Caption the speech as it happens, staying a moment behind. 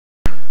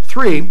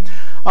3.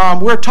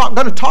 We're going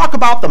to talk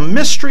about the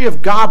mystery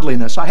of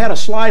godliness. I had a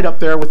slide up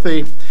there with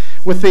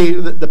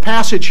the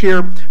passage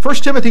here. 1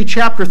 Timothy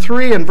chapter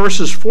 3 and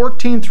verses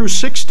 14 through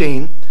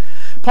 16.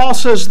 Paul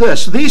says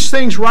this, "These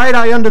things write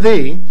I unto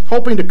thee,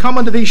 hoping to come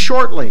unto thee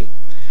shortly.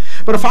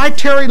 But if I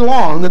tarry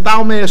long, that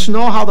thou mayest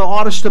know how thou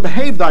oughtest to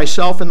behave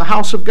thyself in the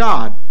house of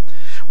God,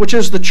 which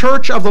is the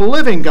church of the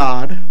living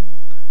God,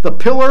 the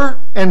pillar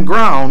and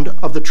ground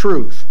of the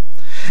truth.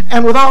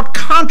 And without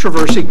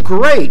controversy,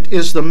 great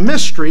is the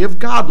mystery of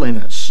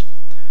godliness.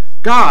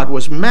 God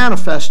was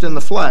manifest in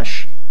the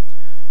flesh,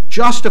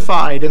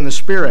 justified in the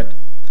Spirit,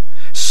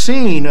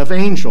 seen of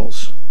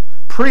angels,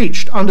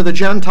 preached unto the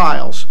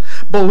Gentiles,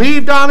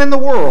 believed on in the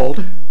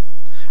world,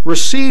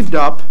 received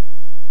up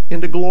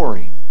into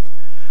glory."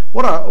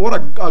 What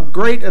a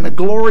great and a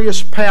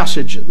glorious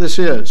passage this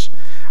is.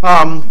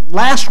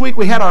 Last week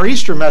we had our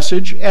Easter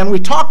message, and we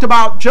talked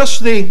about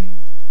just the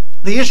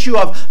issue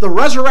of the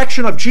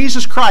resurrection of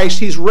Jesus Christ.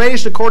 He's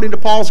raised according to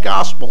Paul's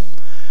gospel.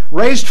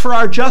 Raised for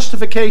our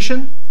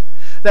justification,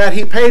 that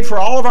he paid for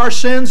all of our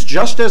sins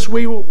just as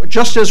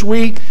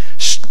we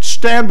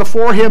stand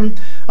before him.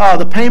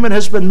 The payment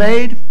has been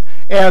made,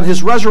 and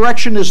his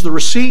resurrection is the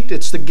receipt.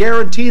 It's the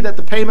guarantee that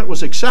the payment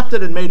was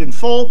accepted and made in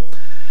full.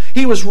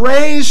 He was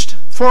raised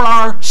for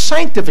our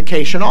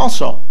sanctification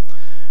also.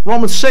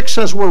 Romans 6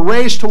 says we're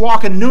raised to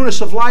walk in newness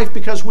of life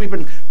because we've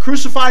been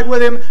crucified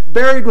with him,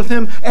 buried with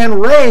him,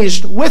 and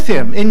raised with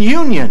him, in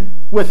union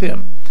with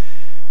him.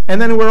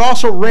 And then we're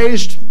also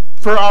raised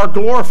for our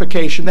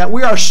glorification, that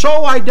we are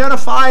so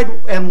identified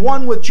and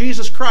one with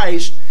Jesus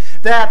Christ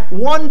that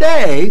one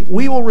day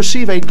we will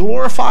receive a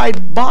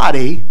glorified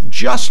body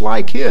just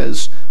like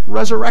his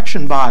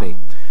resurrection body.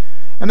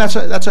 And that's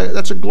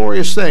a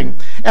glorious thing.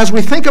 As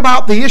we think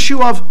about the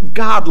issue of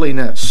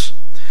godliness,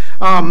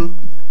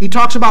 he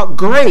talks about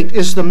great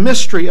is the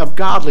mystery of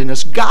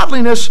godliness.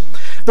 Godliness,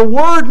 the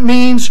word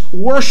means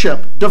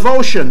worship,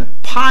 devotion,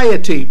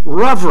 piety,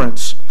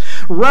 reverence.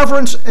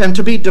 Reverence and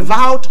to be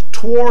devout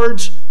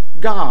towards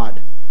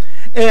God.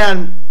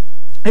 And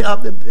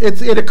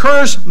it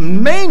occurs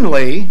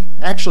mainly,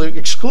 actually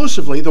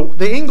exclusively,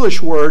 the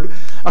English word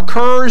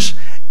occurs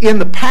in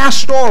the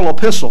pastoral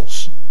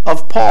epistles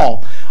of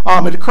Paul.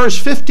 It occurs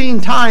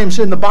 15 times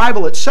in the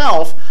Bible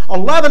itself,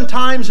 11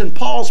 times in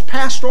Paul's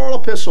pastoral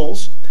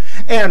epistles,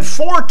 and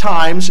 4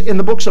 times in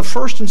the books of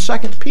 1st and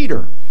 2nd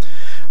Peter.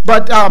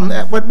 But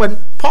when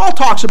Paul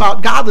talks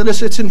about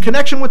godliness, it's in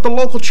connection with the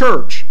local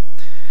church.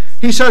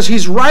 He says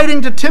he's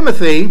writing to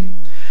Timothy,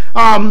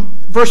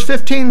 verse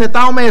 15, that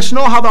thou mayest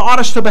know how thou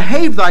oughtest to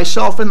behave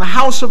thyself in the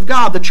house of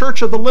God, the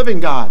church of the living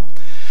God.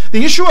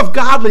 The issue of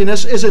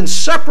godliness is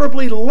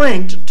inseparably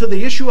linked to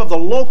the issue of the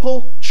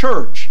local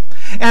church.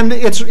 And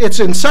it's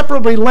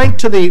inseparably linked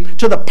to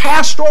the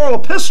pastoral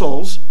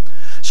epistles.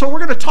 So we're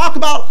going to talk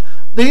about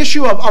the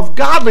issue of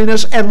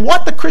godliness and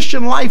what the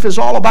Christian life is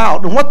all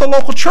about and what the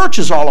local church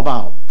is all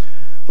about.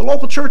 The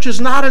local church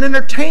is not an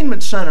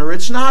entertainment center.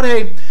 It's not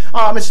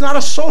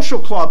a social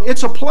club.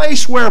 It's a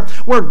place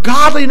where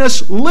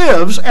godliness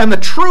lives and the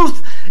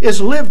truth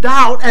is lived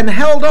out and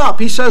held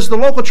up. He says the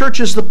local church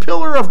is the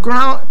pillar of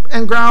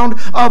ground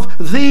of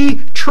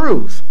the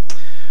truth.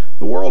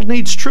 The world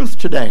needs truth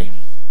today.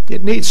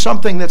 It needs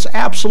something that's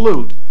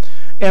absolute.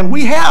 And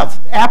we have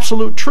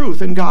absolute truth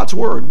in God's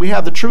Word. We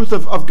have the truth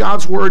of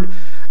God's Word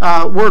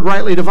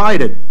rightly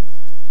divided.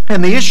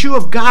 And the issue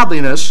of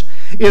godliness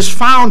is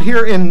found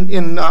here in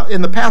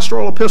the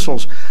pastoral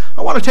epistles.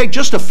 I want to take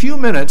just a few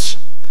minutes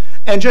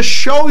and just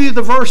show you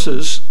the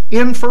verses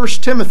in 1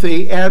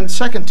 Timothy and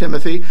 2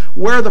 Timothy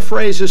where the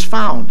phrase is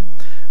found.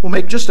 We'll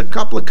make just a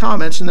couple of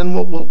comments and then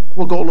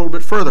we'll go a little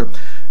bit further.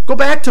 Go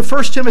back to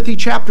 1 Timothy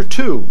chapter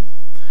 2.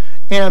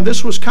 And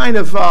this was kind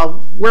of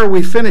where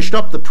we finished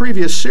up the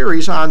previous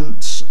series on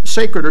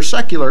sacred or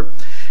secular.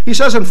 He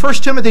says in 1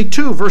 Timothy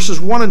 2, verses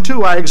 1 and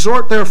 2, I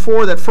exhort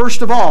therefore that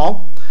first of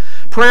all,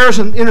 prayers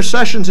and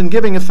intercessions and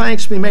giving of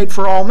thanks be made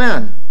for all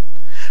men,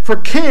 for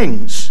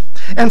kings,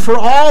 and for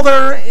all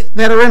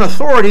that are in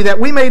authority, that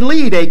we may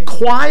lead a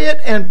quiet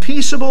and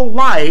peaceable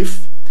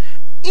life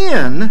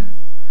in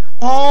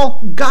all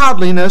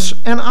godliness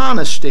and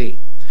honesty.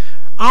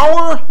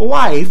 Our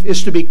life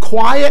is to be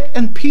quiet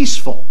and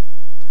peaceful,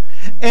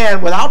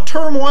 and without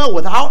turmoil,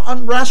 without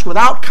unrest,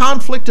 without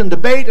conflict and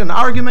debate and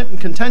argument and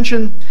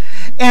contention.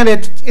 And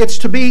it's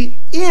to be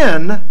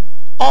in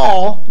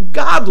all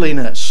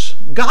godliness.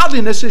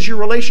 Godliness is your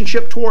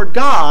relationship toward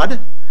God,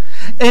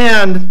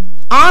 and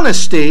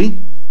honesty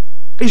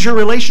is your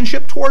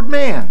relationship toward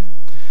man.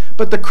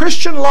 But the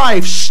Christian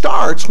life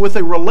starts with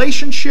a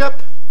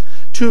relationship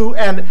to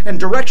and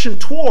direction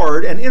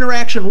toward and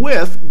interaction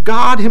with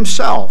God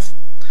himself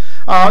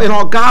in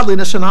all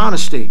godliness and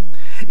honesty.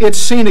 It's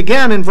seen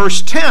again in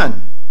verse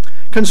 10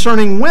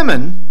 concerning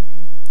women,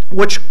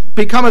 which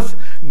becometh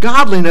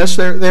godliness,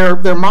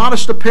 their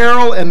modest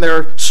apparel and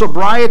their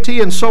sobriety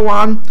and so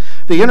on,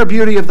 the inner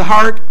beauty of the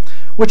heart,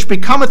 which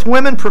becometh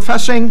women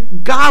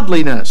professing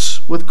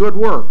godliness with good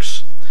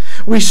works.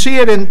 We see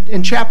it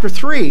in chapter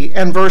 3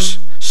 and verse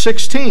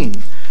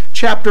 16,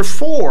 chapter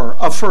 4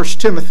 of 1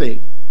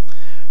 Timothy.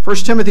 1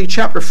 Timothy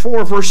chapter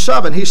 4, verse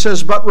 7, he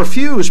says, "But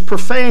refuse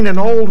profane and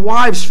old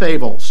wives'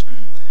 fables,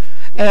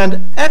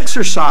 and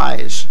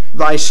exercise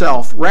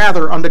thyself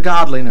rather unto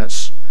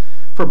godliness.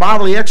 For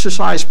bodily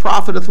exercise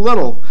profiteth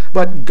little,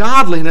 but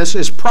godliness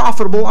is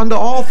profitable unto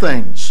all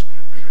things,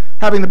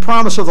 having the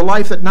promise of the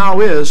life that now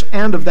is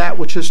and of that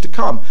which is to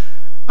come."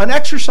 An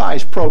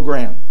exercise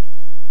program.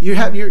 You're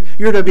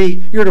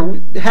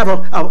to have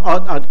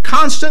a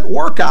constant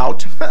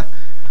workout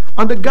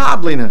unto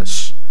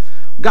godliness.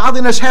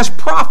 Godliness has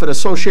profit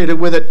associated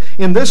with it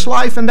in this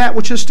life and that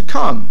which is to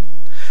come.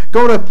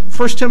 Go to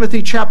 1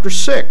 Timothy chapter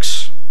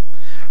 6.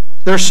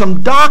 There's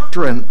some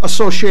doctrine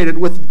associated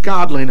with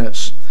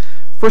godliness.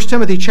 1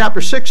 Timothy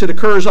chapter 6, it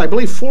occurs, I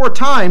believe, 4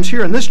 times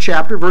here in this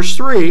chapter. Verse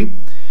 3,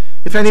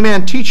 "If any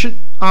man teach it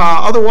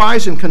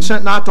otherwise and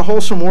consent not to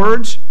wholesome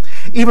words,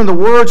 even the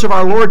words of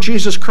our Lord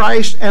Jesus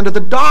Christ, and to the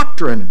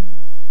doctrine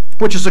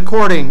which is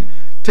according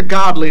to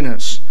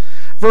godliness."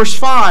 Verse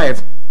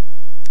 5,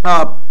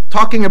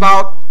 talking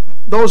about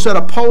those that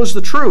oppose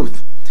the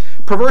truth.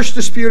 "Perverse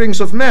disputings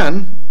of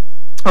men,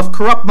 of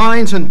corrupt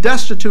minds and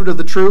destitute of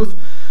the truth,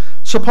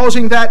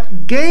 supposing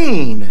that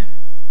gain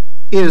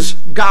is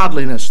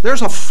godliness."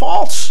 There's a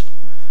false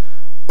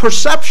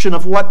perception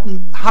of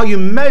how you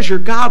measure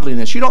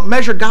godliness. You don't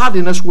measure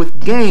godliness with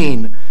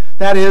gain,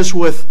 that is,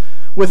 with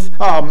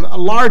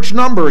large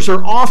numbers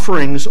or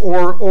offerings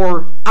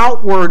or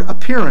outward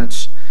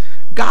appearance.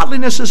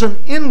 Godliness is an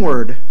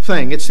inward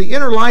thing. It's the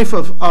inner life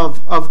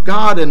of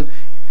God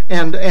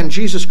and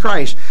Jesus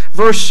Christ.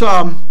 Verse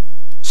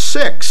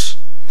 6,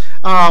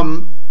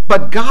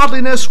 "But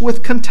godliness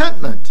with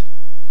contentment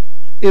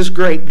is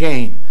great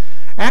gain."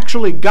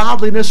 Actually,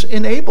 godliness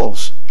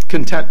enables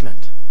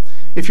contentment.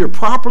 If you're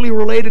properly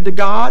related to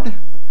God,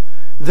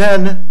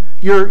 then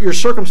your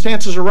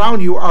circumstances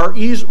around you are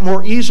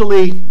more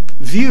easily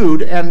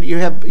viewed, and you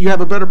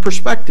have a better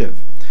perspective.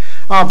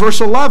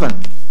 Verse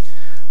 11,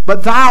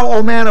 "But thou,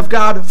 O man of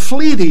God,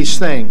 flee these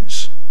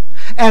things,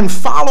 and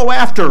follow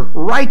after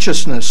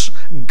righteousness,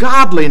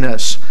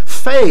 godliness,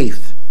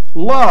 faith,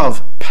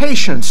 love,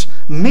 patience,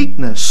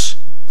 meekness.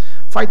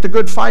 Fight the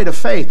good fight of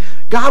faith."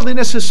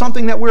 Godliness is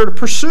something that we're to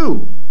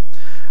pursue.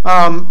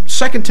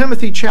 2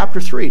 Timothy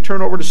chapter 3.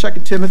 Turn over to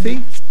 2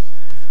 Timothy,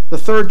 the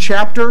 3rd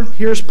chapter.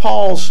 Here's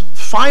Paul's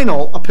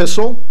final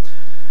epistle,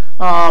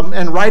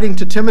 and writing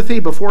to Timothy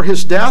before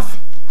his death.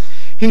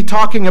 He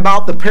talking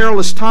about the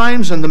perilous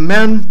times and the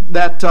men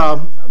that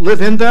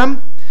live in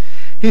them.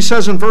 He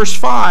says in verse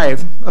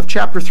 5 of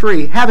chapter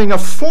 3, "Having a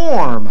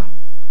form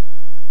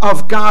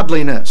of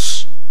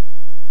godliness,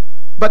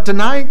 but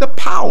denying the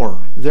power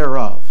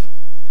thereof."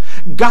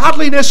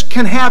 Godliness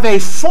can have a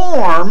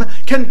form,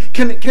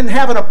 can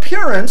have an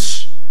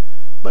appearance,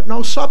 but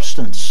no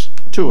substance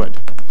to it.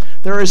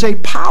 There is a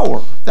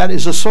power that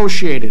is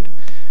associated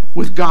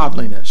with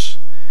godliness.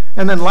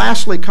 And then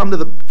lastly, come to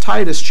the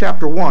Titus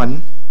chapter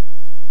 1.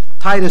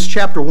 Titus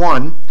chapter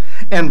 1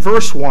 and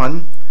verse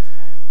 1.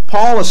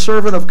 "Paul, a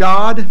servant of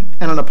God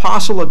and an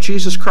apostle of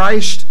Jesus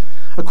Christ,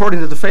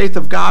 according to the faith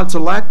of God's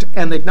elect,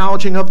 and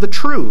acknowledging of the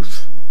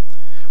truth,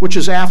 which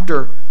is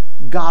after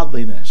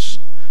godliness."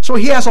 So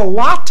he has a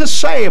lot to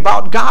say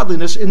about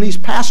godliness in these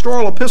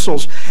pastoral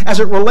epistles as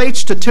it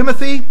relates to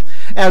Timothy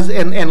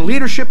and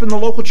leadership in the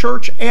local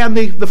church and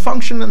the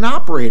function and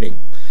operating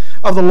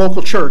of the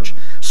local church.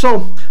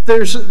 So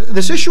there's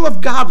this issue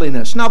of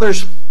godliness. Now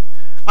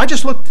I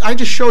just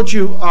showed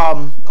you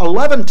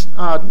 11,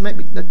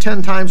 maybe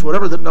 10 times,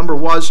 whatever the number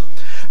was.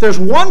 There's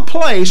one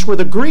place where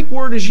the Greek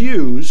word is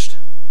used,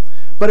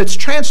 but it's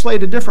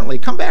translated differently.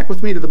 Come back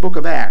with me to the book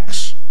of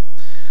Acts.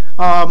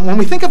 When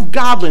we think of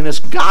godliness,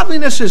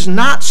 godliness is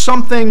not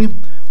something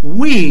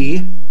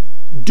we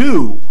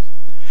do.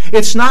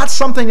 It's not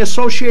something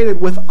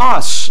associated with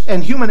us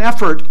and human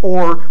effort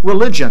or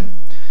religion.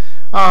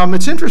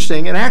 It's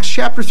interesting. In Acts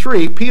chapter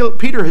 3,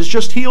 Peter has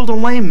just healed a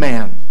lame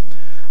man.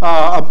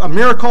 A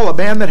miracle, a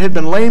man that had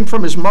been lame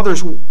from his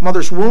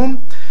mother's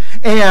womb.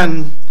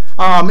 And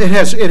it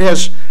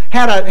has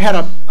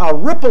had a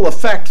ripple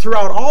effect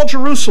throughout all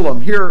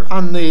Jerusalem here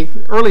on the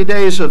early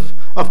days of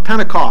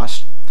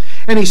Pentecost.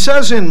 And he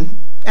says in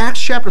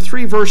Acts chapter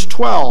 3, verse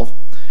 12,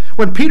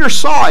 "When Peter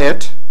saw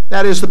it,"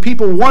 that is, the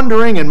people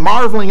wondering and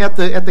marveling at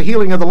the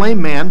healing of the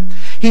lame man,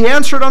 "he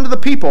answered unto the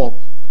people,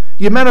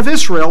 Ye men of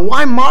Israel,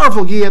 why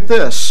marvel ye at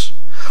this?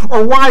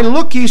 Or why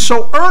look ye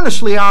so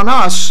earnestly on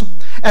us,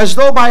 as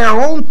though by our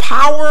own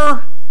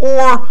power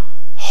or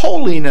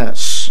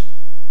holiness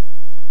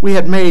we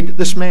had made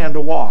this man to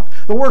walk?"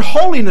 The word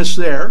holiness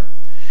there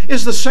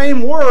is the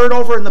same word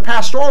over in the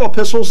pastoral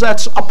epistles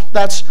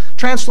that's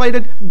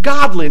translated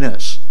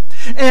godliness.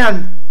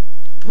 And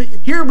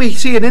here we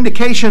see an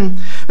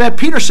indication that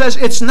Peter says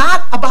it's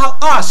not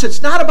about us.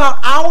 It's not about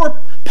our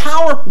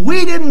power.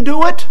 We didn't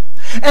do it.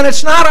 And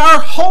it's not our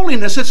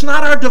holiness. It's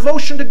not our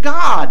devotion to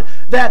God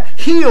that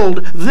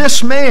healed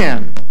this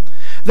man,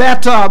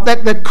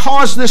 that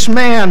caused this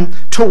man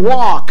to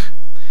walk.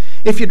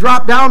 If you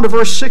drop down to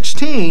verse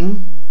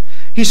 16,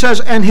 he says,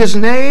 "And his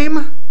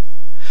name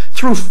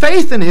through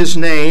faith in his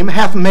name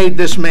hath made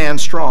this man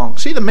strong.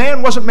 See, the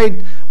man wasn't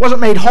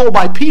made whole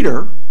by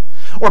Peter,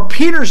 or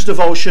Peter's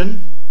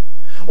devotion,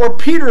 or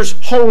Peter's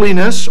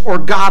holiness or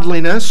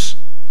godliness.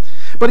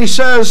 But he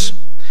says,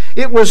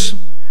 it was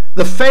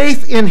the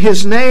faith in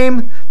his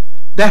name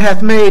that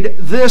hath made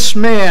this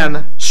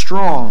man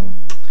strong,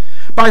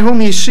 by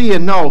whom ye see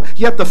and know.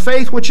 Yet the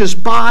faith which is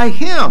by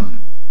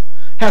him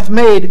hath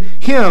made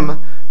him,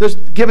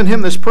 given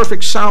him this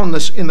perfect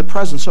soundness in the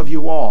presence of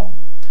you all.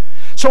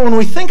 So when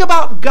we think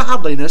about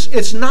godliness,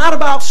 it's not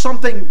about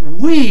something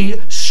we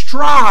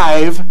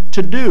strive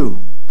to do.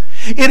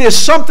 It is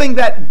something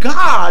that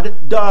God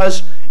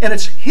does, and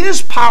it's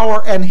his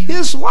power and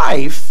his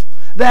life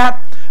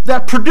that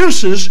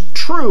produces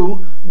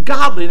true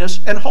godliness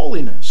and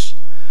holiness.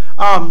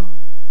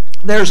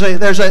 There's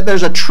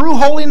a true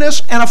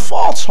holiness and a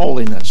false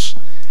holiness.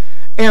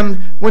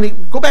 And when you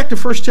go back to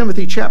 1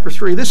 Timothy chapter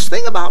 3, this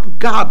thing about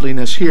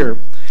godliness here,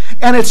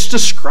 and it's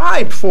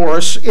described for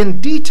us in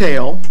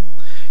detail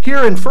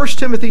here in 1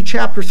 Timothy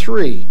chapter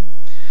 3.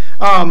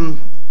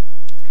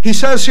 He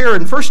says here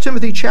in 1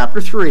 Timothy chapter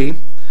 3,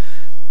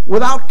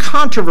 without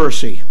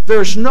controversy,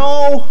 there's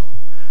no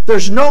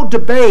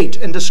debate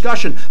and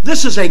discussion.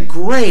 This is a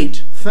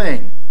great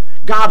thing,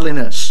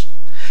 godliness.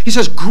 He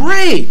says,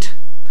 great,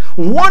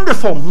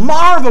 wonderful,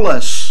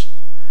 marvelous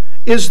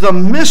is the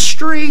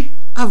mystery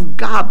of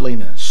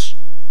godliness.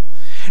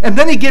 And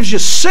then he gives you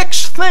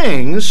 6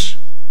 things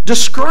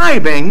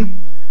describing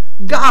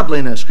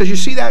godliness, because you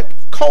see that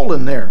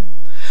colon there.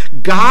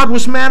 God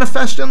was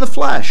manifest in the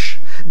flesh,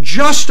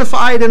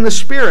 justified in the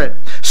Spirit,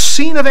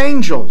 seen of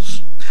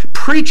angels,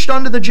 preached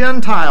unto the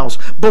Gentiles,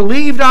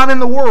 believed on in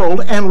the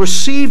world, and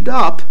received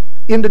up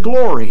into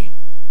glory.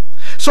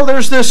 So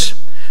there's this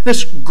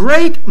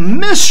great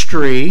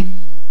mystery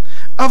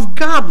of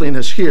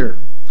godliness here.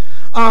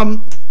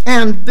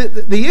 And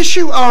the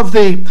issue of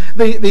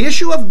the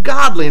issue of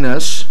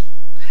godliness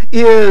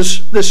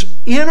is this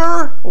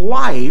inner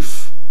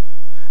life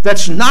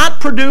that's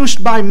not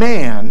produced by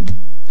man.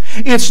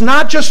 It's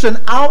not just an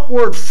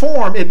outward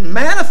form. It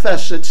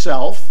manifests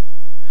itself,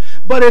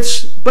 but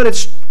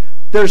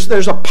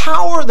there's a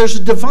power, there's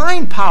a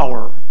divine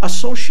power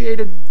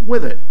associated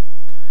with it.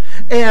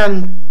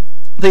 And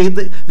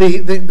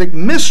the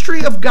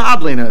mystery of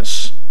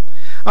godliness,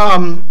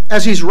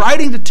 as he's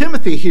writing to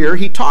Timothy here,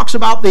 he talks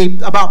about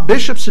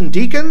bishops and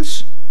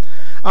deacons,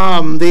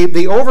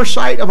 the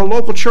oversight of a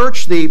local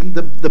church,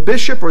 the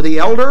bishop or the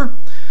elder,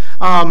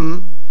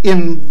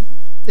 in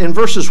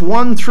verses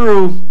 1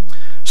 through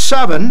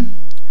 7.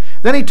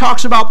 Then he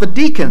talks about the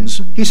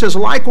deacons. He says,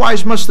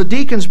 likewise must the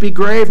deacons be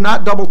grave,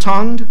 not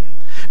double-tongued,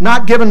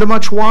 not given to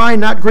much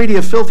wine, not greedy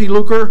of filthy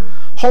lucre,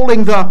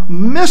 holding the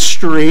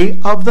mystery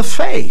of the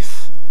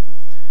faith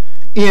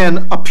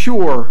in a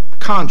pure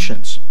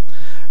conscience.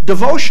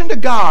 Devotion to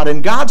God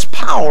and God's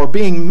power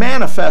being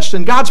manifest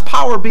and God's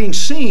power being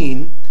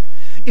seen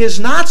is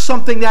not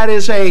something that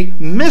is a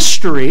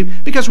mystery,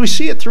 because we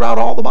see it throughout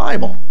all the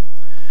Bible.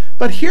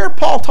 But here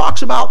Paul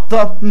talks about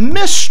the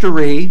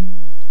mystery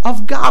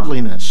of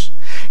godliness.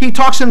 He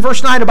talks in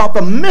verse 9 about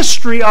the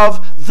mystery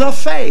of the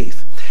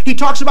faith. He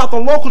talks about the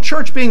local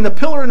church being the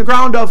pillar and the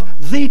ground of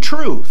the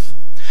truth.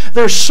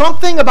 There's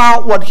something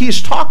about what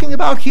he's talking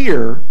about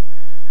here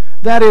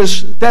that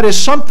is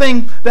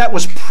something that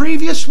was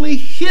previously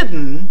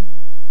hidden,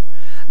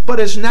 but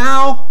is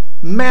now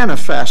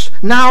manifest,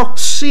 now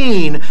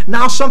seen,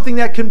 now something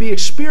that can be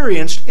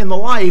experienced in the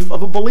life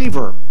of a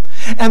believer.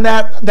 And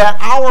that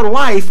our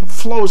life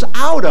flows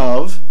out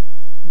of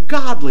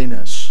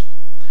godliness,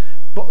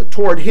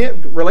 toward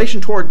him,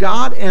 relation toward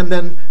God, and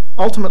then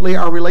ultimately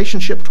our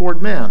relationship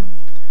toward men.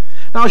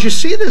 Now, as you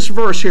see this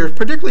verse here,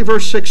 particularly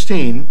verse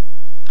 16,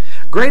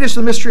 great is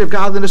the mystery of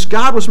godliness.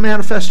 God was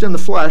manifest in the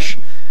flesh,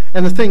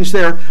 and the things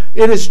there.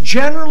 It is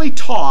generally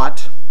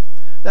taught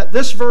that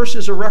this verse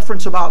is a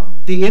reference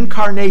about the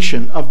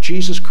incarnation of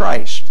Jesus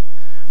Christ.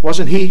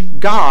 Wasn't he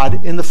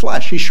God in the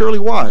flesh? He surely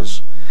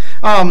was.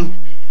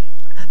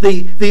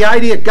 The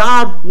idea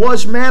God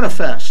was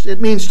manifest.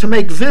 It means to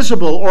make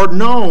visible or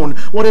known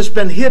what has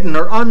been hidden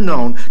or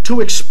unknown,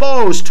 to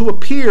expose, to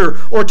appear,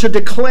 or to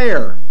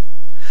declare.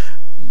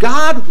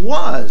 God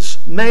was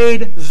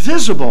made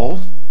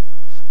visible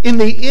in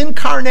the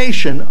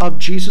incarnation of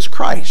Jesus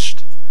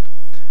Christ.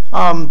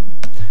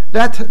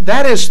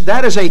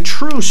 That is a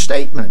true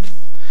statement.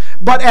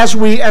 But as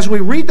we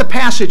read the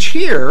passage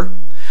here,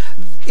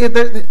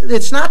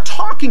 it's not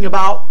talking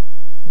about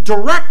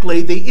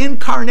directly the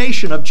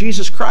incarnation of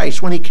Jesus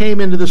Christ when he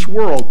came into this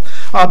world,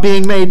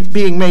 being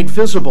made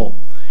visible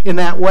in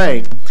that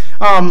way.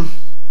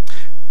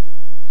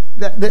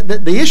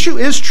 The issue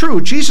is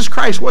true. Jesus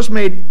Christ was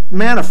made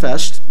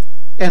manifest,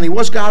 and he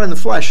was God in the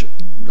flesh.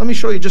 Let me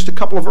show you just a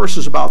couple of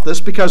verses about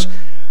this, because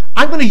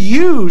I'm going to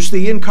use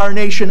the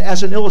incarnation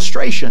as an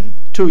illustration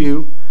to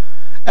you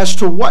as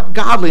to what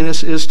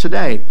godliness is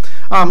today.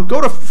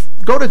 Go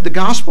to the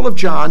Gospel of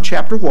John,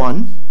 chapter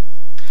 1,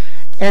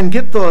 and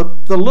get the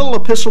little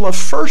epistle of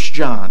 1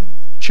 John,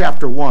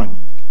 chapter 1.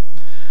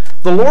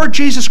 The Lord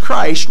Jesus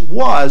Christ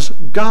was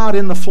God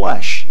in the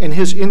flesh in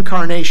his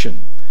incarnation.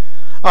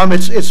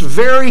 It's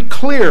very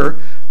clear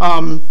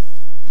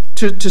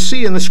to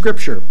see in the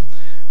Scripture.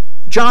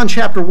 John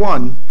chapter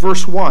 1,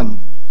 verse 1.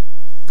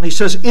 He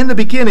says, "In the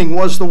beginning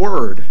was the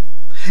Word,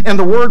 and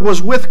the Word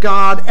was with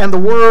God, and the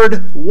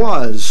Word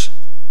was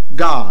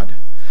God.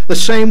 The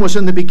same was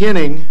in the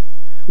beginning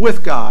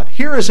with God."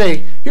 Here's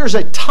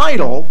a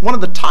title, one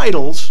of the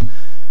titles,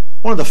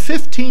 one of the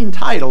 15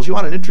 titles. You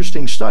want an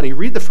interesting study,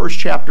 read the first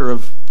chapter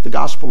of the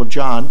Gospel of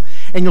John,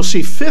 and you'll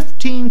see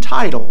 15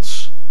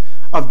 titles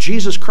of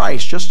Jesus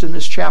Christ just in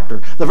this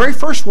chapter. The very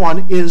first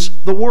one is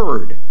the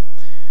Word.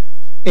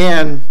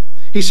 And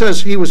he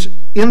says he was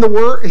in the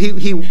Word,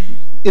 he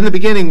in the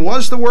beginning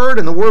was the Word,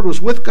 and the Word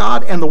was with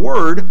God, and the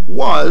Word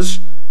was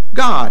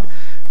God.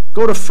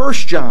 Go to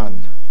 1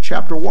 John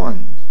chapter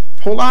 1.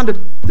 Hold on to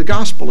the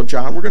Gospel of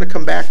John. We're going to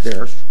come back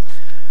there.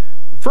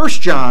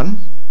 1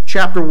 John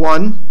chapter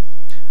 1,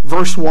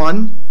 verse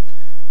 1.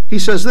 He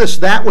says this,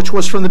 "That which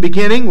was from the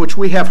beginning, which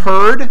we have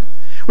heard,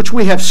 which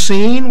we have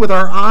seen with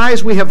our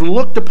eyes, we have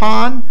looked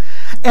upon,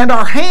 and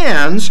our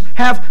hands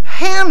have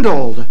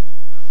handled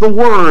the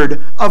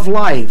word of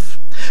life.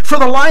 For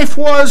the life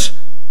was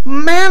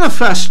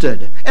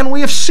manifested, and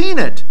we have seen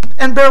it,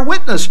 and bear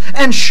witness,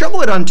 and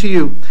show it unto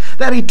you,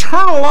 that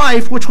eternal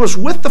life which was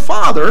with the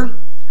Father,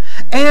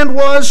 and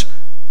was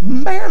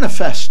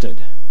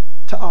manifested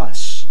to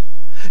us."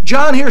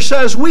 John here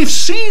says, we've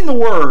seen the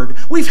Word,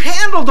 we've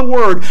handled the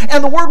Word,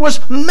 and the Word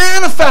was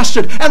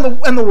manifested, and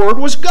the Word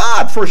was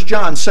God, 1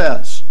 John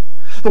says.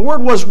 The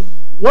Word was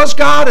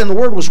God, and the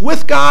Word was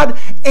with God,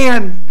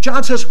 and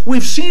John says,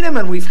 we've seen Him,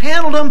 and we've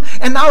handled Him,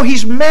 and now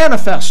He's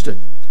manifested.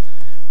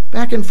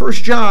 Back in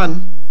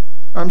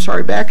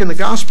back in the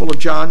Gospel of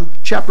John,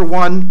 chapter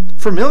 1,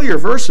 familiar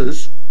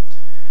verses,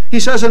 he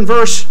says in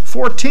verse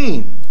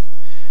 14,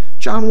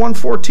 John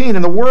 1:14,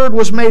 "And the Word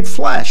was made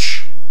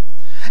flesh,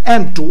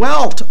 and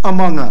dwelt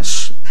among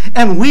us,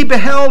 and we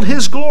beheld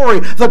His glory,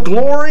 the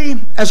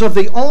glory as of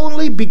the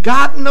only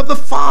begotten of the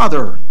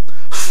Father,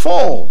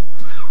 full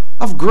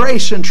of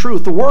grace and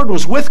truth." The Word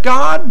was with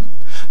God.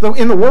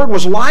 In the Word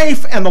was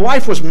life, and the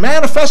life was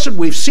manifested.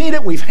 We've seen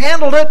it, we've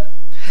handled it,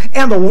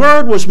 and the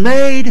Word was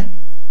made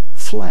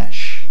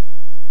flesh.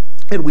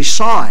 And we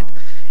saw it,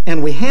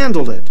 and we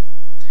handled it.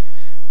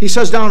 He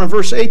says down in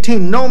verse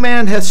 18, "No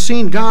man hath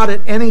seen God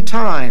at any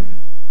time.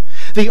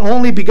 The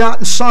only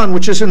begotten Son,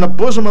 which is in the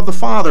bosom of the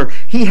Father,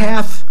 He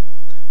hath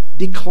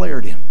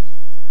declared Him."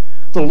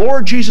 The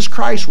Lord Jesus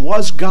Christ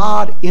was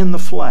God in the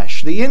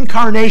flesh. The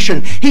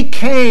incarnation, He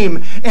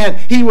came, and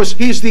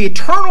He's the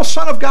eternal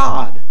Son of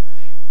God.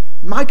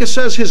 Micah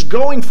says His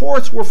going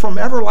forths were from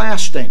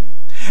everlasting.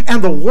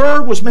 And the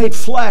Word was made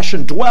flesh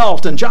and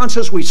dwelt. And John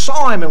says we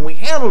saw Him and we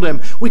handled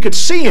Him. We could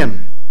see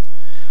Him.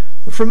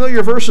 The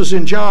familiar verses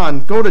in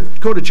John, go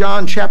to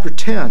John chapter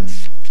 10.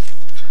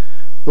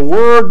 The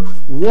Word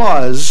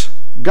was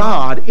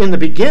God in the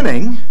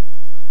beginning,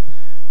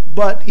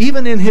 but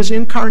even in His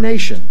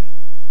incarnation.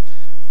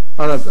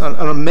 An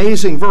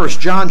amazing verse,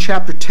 John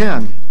chapter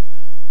 10,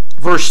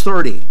 verse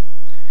 30.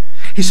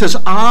 He says,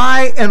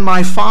 "I and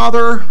my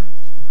Father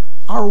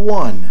are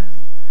one."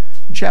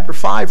 In chapter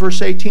 5,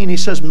 verse 18, he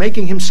says,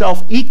 making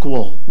Himself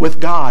equal with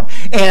God.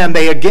 And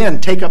they again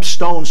take up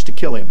stones to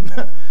kill Him.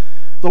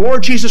 The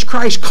Lord Jesus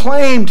Christ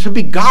claimed to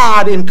be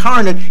God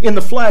incarnate in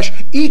the flesh,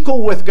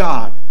 equal with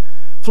God.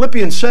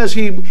 Philippians says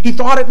he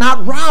thought it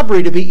not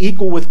robbery to be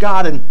equal with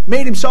God, and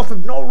made Himself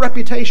of no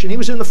reputation. He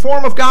was in the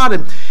form of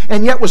God,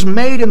 and yet was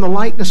made in the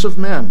likeness of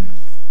men.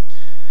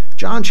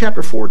 John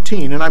chapter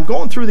 14, and I'm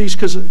going through these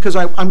because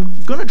I'm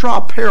going to draw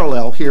a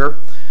parallel here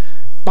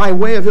by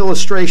way of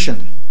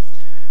illustration.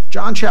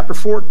 John chapter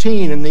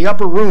 14, in the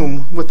upper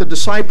room with the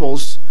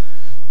disciples,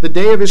 the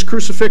day of His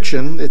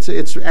crucifixion.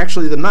 It's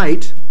actually the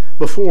night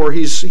before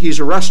he's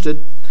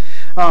arrested.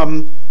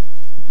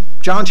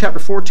 John chapter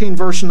 14,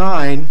 verse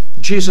 9,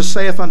 Jesus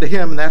saith unto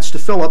him, and that's to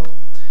Philip,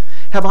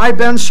 "Have I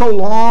been so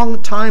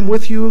long time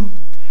with you,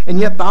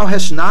 and yet thou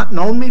hast not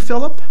known me,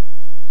 Philip?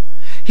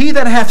 He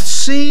that hath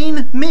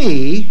seen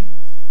me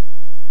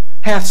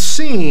hath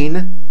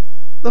seen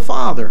the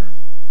Father.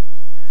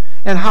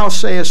 And how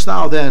sayest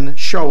thou then,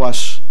 show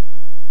us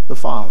the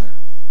Father?"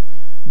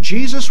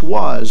 Jesus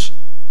was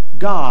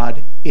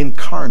God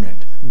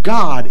incarnate,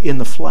 God in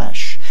the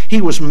flesh.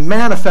 He was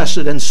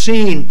manifested and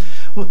seen.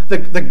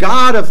 The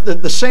God of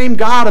the same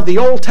God of the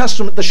Old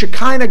Testament, the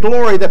Shekinah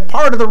glory that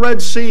parted the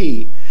Red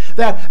Sea,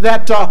 that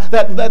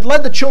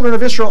led the children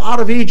of Israel out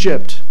of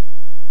Egypt,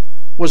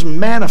 was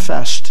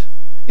manifest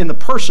in the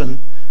person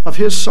of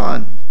His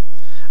Son,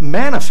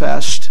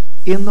 manifest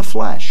in the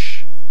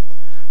flesh.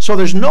 So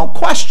there's no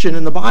question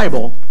in the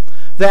Bible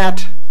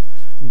that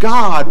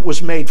God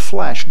was made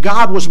flesh.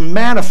 God was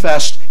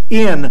manifest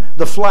in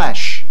the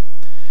flesh.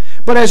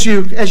 But as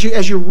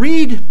you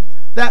read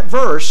that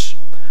verse,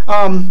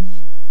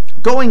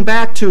 go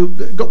back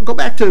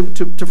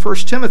to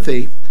 1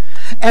 Timothy,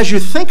 as you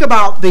think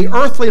about the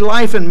earthly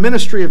life and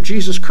ministry of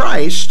Jesus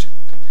Christ,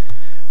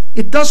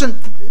 it doesn't,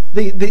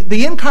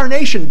 the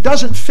incarnation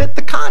doesn't fit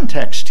the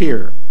context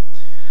here.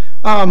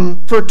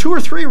 for two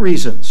or three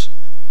reasons.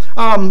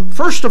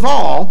 First of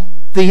all,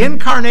 the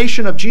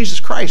incarnation of Jesus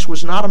Christ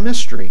was not a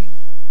mystery.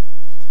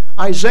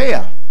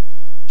 Isaiah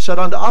said,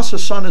 "Unto us a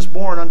son is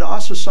born, unto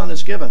us a son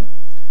is given,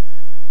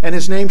 and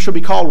his name shall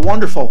be called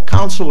Wonderful,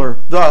 Counselor,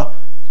 the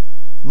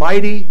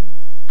Mighty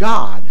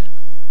God."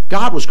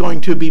 God was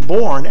going to be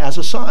born as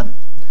a son.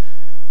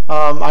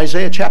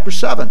 Isaiah chapter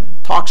 7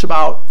 talks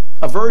about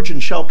a virgin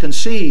shall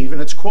conceive,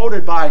 and it's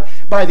quoted by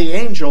the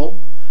angel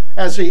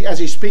as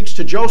he speaks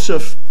to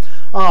Joseph.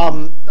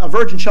 A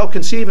virgin shall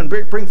conceive and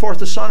bring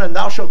forth a son, and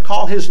thou shalt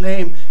call his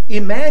name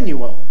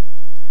Emmanuel,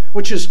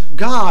 which is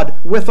God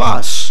with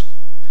us.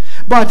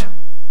 But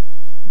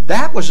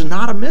that was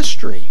not a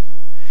mystery.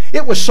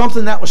 It was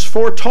something that was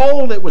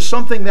foretold. It was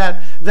something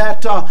that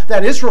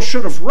Israel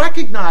should have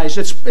recognized.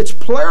 It's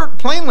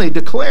plainly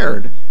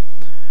declared.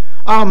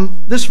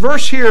 This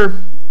verse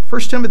here,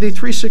 1 Timothy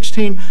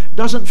 3:16,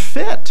 doesn't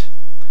fit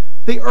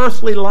the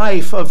earthly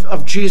life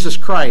of Jesus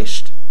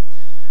Christ.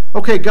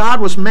 Okay, God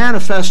was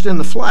manifest in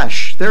the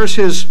flesh. There's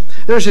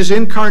his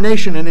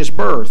incarnation and his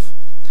birth.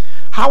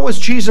 How was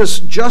Jesus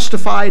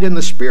justified in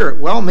the Spirit?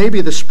 Well,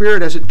 maybe the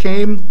Spirit as it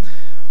came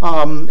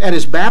at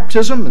his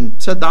baptism and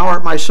said, "Thou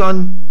art my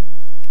son,"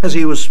 as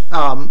he was,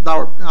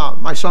 "Thou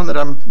art my son that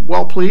I'm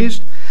well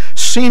pleased."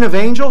 Seen of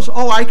angels?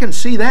 Oh, I can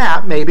see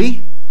that,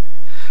 maybe.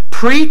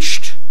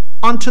 Preached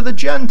unto the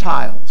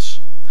Gentiles.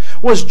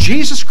 Was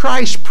Jesus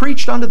Christ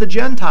preached unto the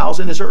Gentiles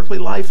in his earthly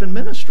life and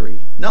ministry?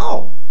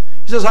 No.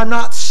 He says, "I'm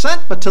not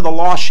sent but to the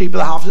lost sheep of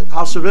the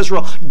house of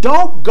Israel."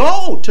 Don't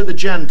go to the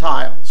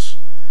Gentiles.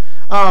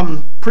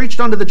 Preached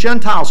unto the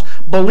Gentiles.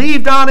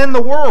 Believed on in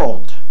the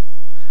world.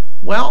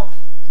 Well,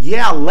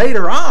 yeah,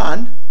 later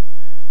on,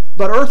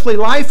 but earthly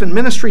life and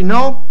ministry,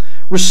 no.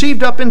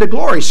 Received up into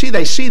glory. See,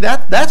 they see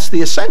that's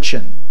the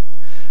ascension.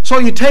 So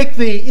you take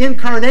the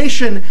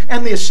incarnation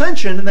and the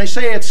ascension, and they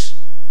say it's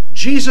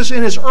Jesus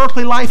in his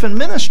earthly life and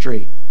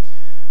ministry.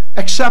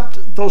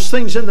 Except those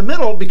things in the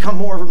middle become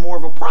more and more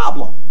of a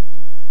problem.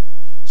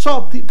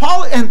 So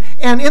Paul,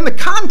 and in the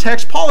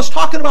context, Paul is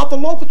talking about the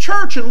local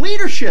church and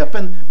leadership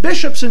and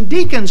bishops and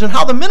deacons and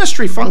how the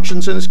ministry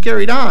functions and is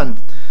carried on.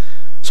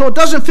 So it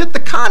doesn't fit the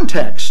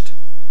context.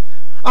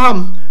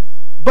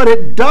 But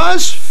it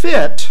does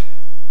fit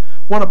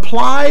when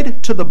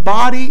applied to the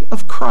body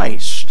of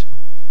Christ.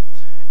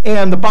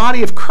 And the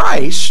body of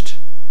Christ,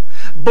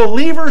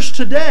 believers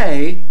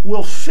today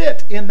will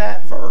fit in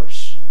that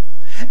verse.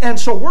 And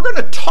so we're going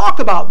to talk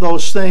about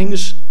those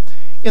things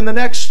in the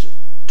next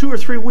 2 or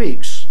 3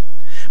 weeks.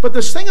 But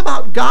this thing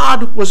about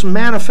God was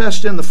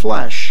manifest in the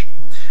flesh.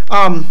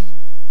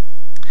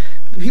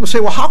 People say,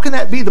 well, how can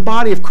that be the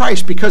body of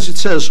Christ? Because it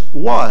says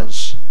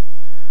was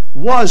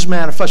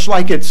manifest,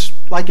 like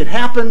it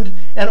happened,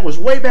 and it was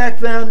way back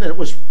then, and it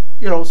was,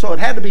 so it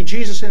had to be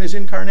Jesus in his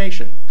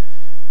incarnation.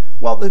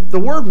 Well, the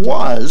word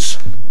was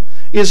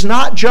is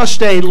not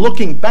just a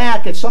looking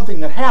back at something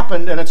that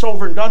happened and it's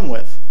over and done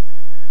with.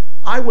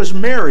 I was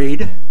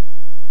married,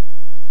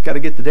 got to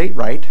get the date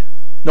right,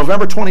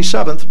 November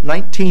 27th,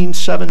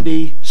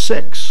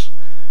 1976,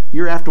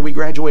 year after we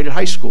graduated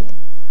high school.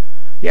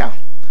 Yeah.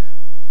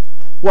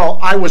 Well,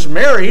 I was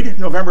married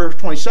November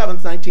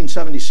 27th,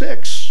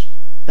 1976.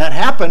 That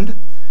happened.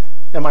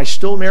 Am I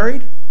still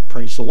married?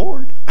 Praise the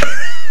Lord.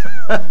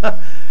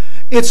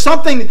 It's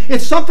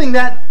something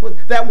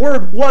that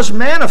word was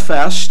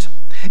manifest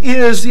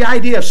is the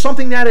idea of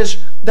something that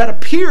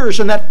appears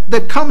and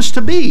that comes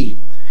to be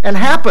and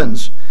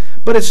happens.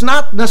 But it's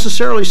not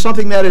necessarily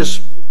something that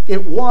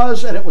it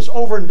was and it was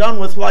over and done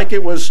with, like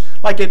it was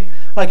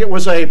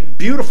a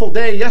beautiful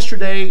day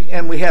yesterday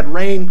and we had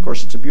rain. Of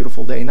course, it's a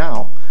beautiful day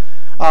now.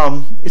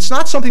 It's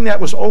not something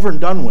that was over and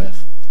done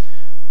with.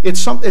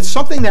 It's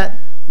something that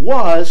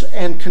was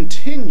and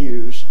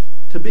continues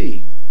to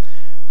be.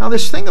 Now,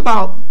 this thing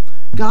about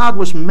God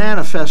was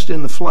manifest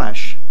in the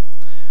flesh.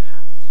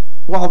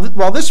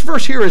 While this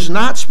verse here is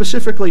not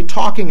specifically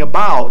talking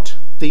about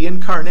the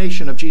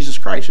incarnation of Jesus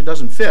Christ, it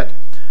doesn't fit.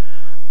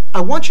 I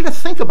want you to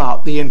think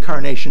about the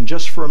incarnation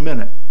just for a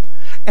minute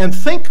and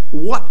think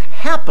what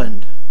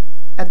happened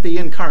at the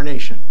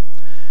incarnation.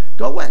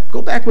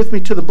 Go back with me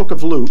to the book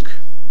of Luke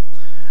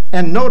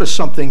and notice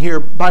something here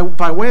by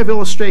way of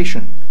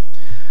illustration.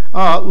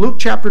 Luke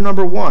chapter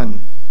number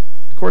 1.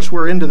 Of course,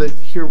 we're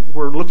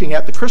looking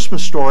at the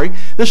Christmas story.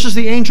 This is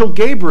the angel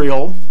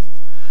Gabriel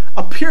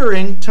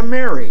appearing to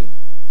Mary.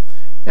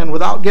 And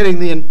without getting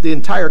the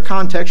entire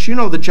context, you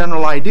know the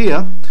general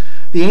idea.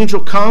 The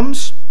angel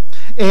comes,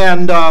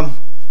 and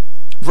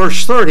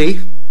verse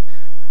 30,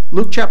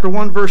 Luke chapter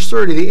 1, verse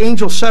 30, the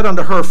angel said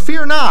unto her,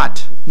 "Fear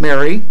not,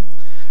 Mary,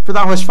 for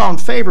thou hast found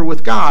favor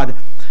with God."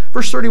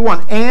 Verse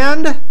 31,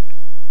 "And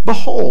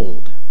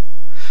behold,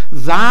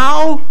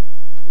 thou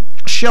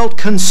shalt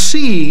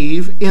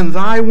conceive in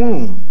thy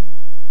womb,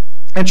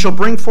 and shall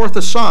bring forth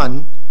a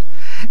son,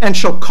 and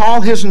shall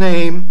call his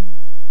name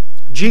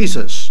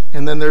Jesus."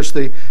 And then there's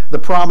the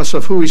promise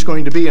of who he's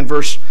going to be in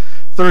verse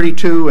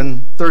 32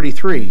 and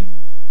 33.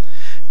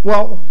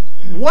 Well,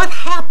 what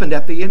happened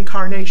at the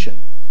incarnation?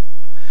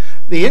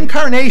 The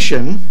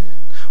incarnation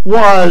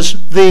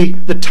was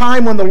the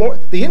time when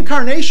the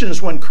incarnation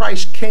is when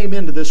Christ came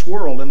into this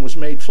world and was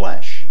made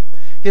flesh.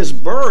 His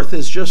birth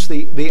is just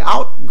the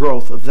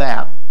outgrowth of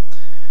that.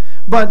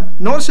 But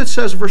notice it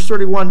says, verse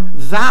 31,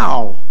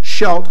 thou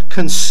shalt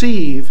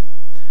conceive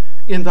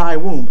in thy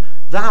womb.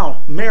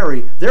 Thou,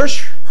 Mary, there's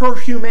her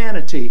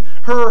humanity,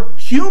 her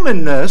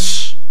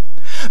humanness.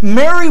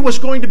 Mary was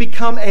going to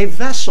become a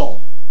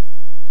vessel.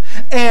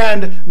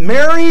 And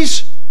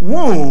Mary's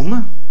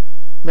womb,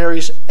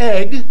 Mary's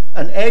egg,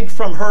 an egg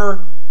from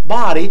her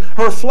body,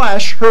 her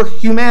flesh, her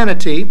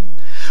humanity,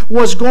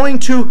 was going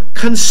to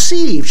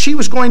conceive. She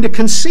was going to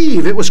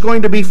conceive. It was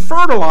going to be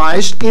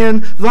fertilized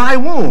in thy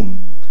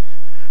womb.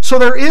 So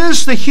there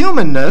is the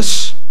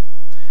humanness,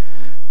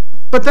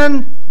 but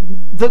then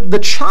the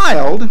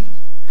child,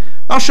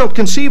 thou shalt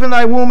conceive in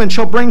thy womb and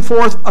shall bring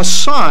forth a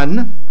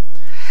son,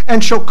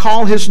 and shall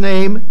call his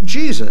name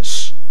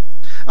Jesus.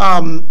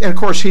 And of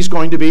course, he's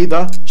going to be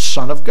the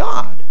Son of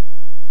God.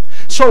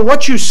 So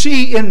what you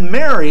see in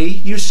Mary,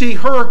 you see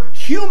her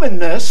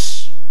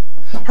humanness,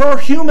 her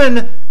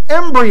human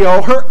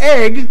embryo, her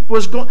egg,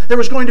 there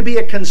was going to be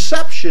a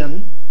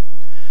conception.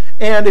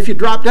 And if you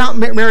drop down,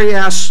 Mary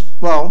asks,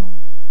 well,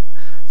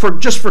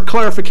 just for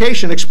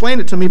clarification, explain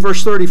it to me,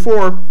 verse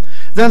 34.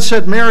 Then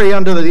said Mary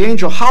unto the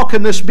angel, how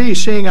can this be,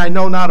 seeing I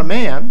know not a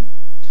man?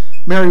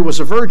 Mary was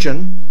a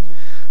virgin.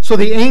 So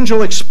the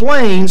angel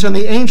explains, and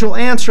the angel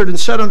answered and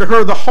said unto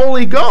her, the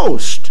Holy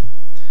Ghost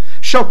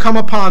shall come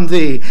upon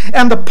thee,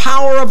 and the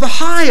power of the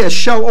highest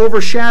shall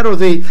overshadow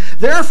thee.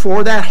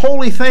 Therefore that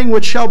holy thing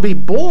which shall be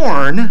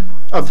born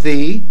of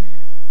thee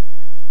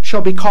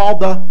shall be called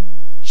the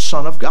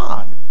Son of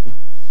God.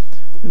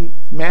 In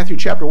Matthew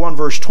chapter 1,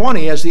 verse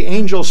 20, as the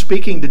angel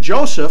speaking to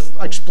Joseph,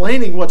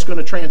 explaining what's going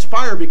to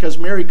transpire because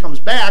Mary comes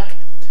back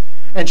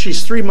and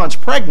she's 3 months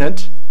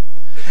pregnant,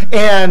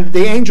 and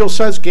the angel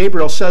says,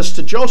 Gabriel says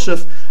to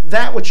Joseph,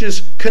 that which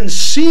is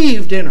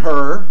conceived in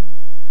her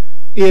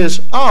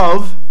is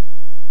of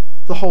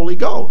the Holy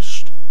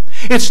Ghost.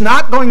 It's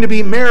not going to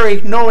be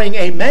Mary knowing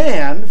a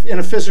man in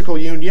a physical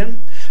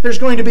union. There's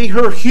going to be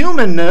her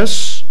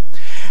humanness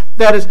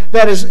that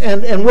is,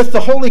 and with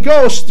the Holy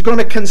Ghost going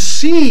to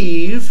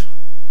conceive.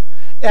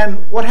 And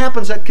what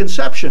happens at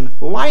conception?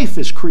 Life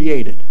is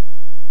created.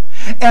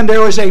 And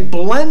there is a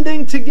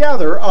blending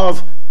together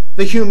of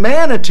the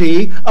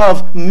humanity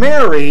of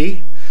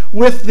Mary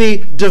with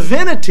the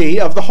divinity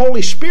of the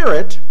Holy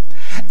Spirit,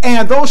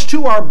 and those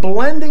two are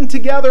blending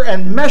together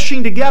and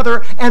meshing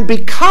together and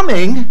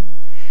becoming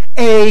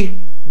a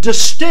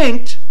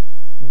distinct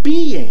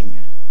being,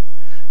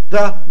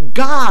 the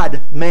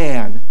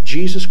God-man,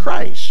 Jesus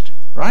Christ,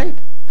 right?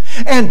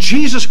 And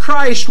Jesus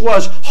Christ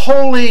was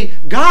holy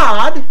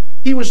God.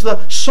 He was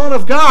the Son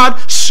of God,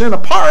 sin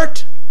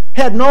apart,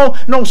 had no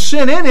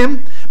sin in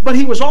him, but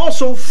he was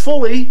also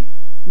fully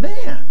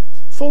man,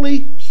 fully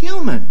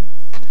human.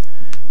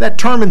 That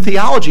term in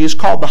theology is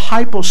called the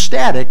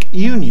hypostatic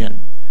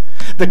union.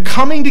 The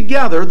coming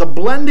together, the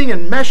blending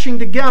and meshing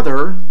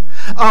together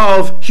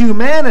of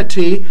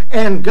humanity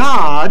and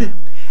God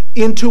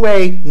into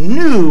a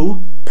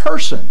new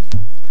person.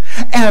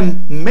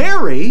 And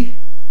Mary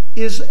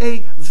is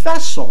a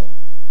vessel.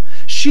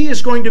 She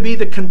is going to be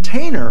the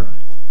container.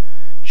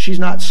 She's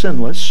not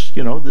sinless.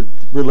 You know, the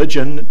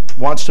religion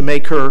wants to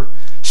make her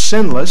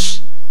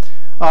sinless.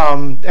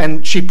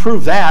 And she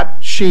proved that.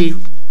 She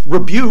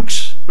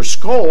rebukes or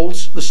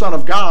scolds the Son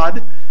of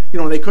God. You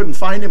know, they couldn't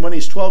find him when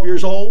he's 12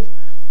 years old.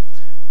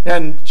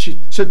 And she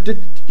said,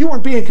 you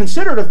weren't being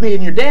considerate of me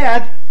and your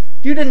dad.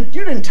 You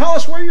didn't tell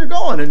us where you're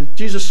going. And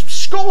Jesus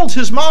scolds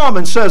his mom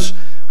and says,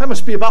 I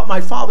must be about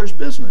my Father's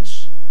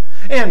business.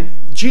 And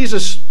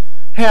Jesus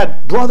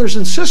had brothers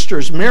and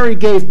sisters. Mary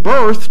gave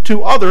birth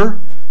to other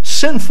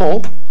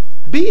sinful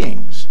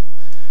beings.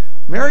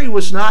 Mary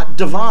was not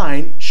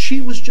divine.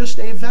 She was just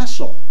a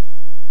vessel.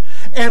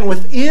 And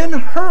within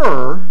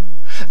her,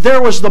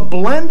 there was the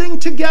blending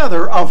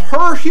together of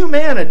her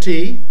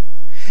humanity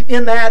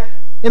in that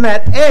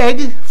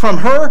egg from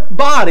her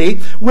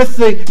body with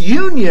the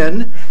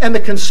union and the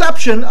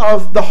conception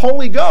of the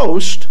Holy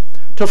Ghost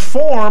to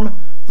form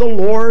the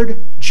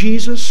Lord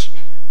Jesus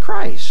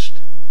Christ,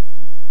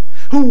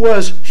 who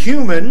was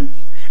human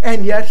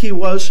and yet he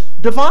was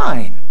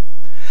divine.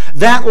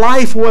 That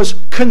life was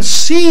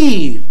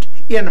conceived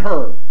in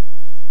her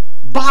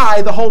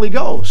by the Holy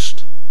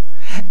Ghost.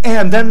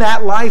 And then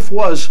that life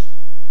was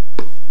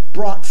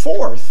brought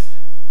forth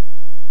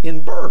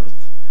in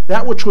birth.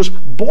 That which was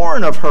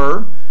born of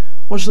her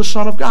was the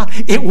Son of God.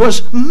 It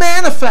was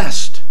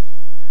manifest.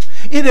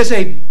 It is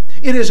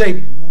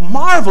a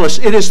marvelous,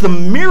 it is the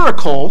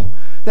miracle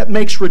that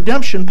makes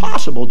redemption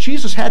possible.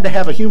 Jesus had to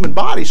have a human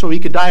body so he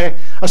could die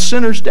a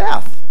sinner's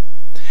death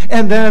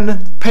and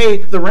then pay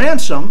the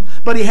ransom,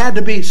 but he had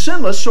to be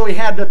sinless, so he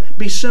had to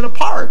be sin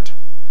apart.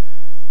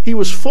 He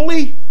was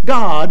fully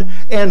God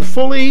and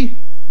fully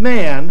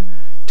man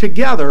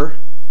together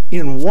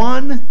in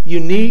one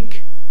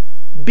unique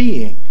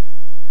being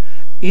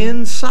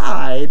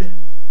inside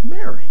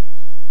Mary.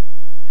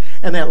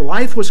 And that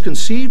life was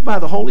conceived by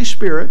the Holy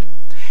Spirit,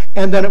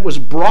 and then it was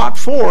brought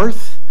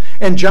forth,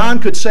 And John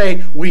could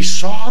say, we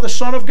saw the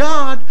Son of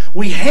God.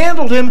 We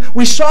handled him.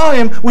 We saw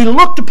him. We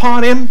looked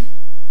upon him.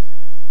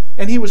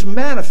 And he was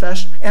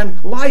manifest,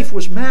 and life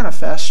was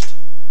manifest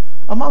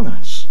among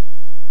us.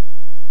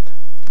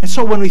 And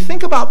so when we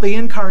think about the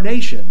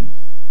incarnation,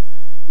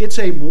 it's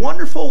a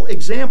wonderful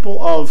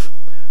example of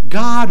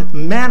God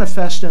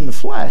manifest in the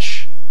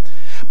flesh.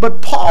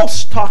 But Paul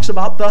talks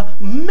about the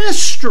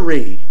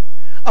mystery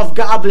of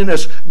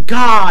godliness,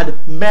 God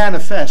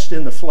manifest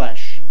in the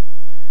flesh.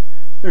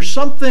 There's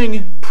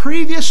something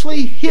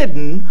previously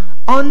hidden,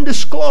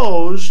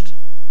 undisclosed,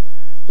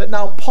 that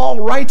now Paul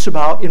writes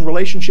about in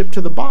relationship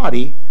to the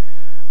body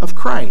of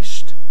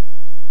Christ.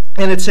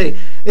 And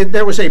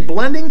there was a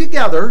blending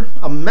together,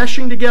 a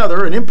meshing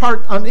together, an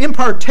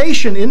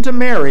impartation into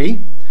Mary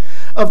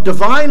of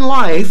divine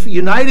life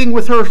uniting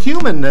with her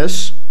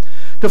humanness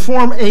to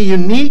form a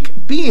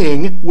unique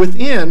being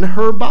within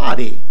her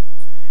body.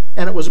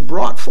 And it was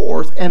brought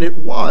forth, and it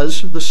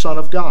was the Son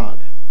of God.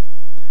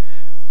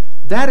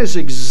 That is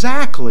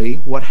exactly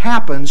what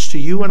happens to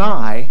you and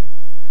I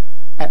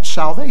at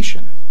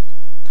salvation.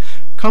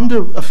 Come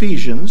to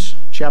Ephesians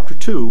chapter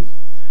 2,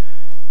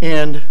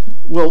 and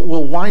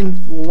we'll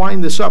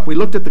wind this up. We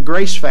looked at the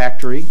grace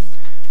factory.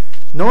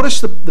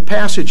 Notice the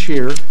passage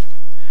here,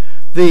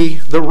 the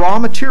raw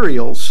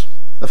materials,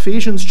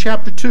 Ephesians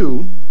chapter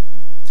 2,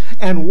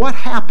 and what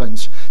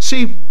happens.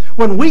 See,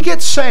 when we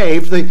get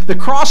saved, the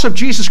cross of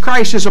Jesus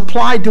Christ is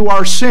applied to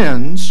our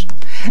sins,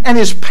 and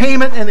his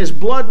payment and his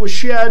blood was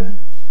shed,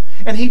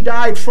 and he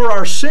died for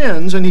our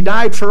sins, and he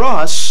died for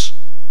us.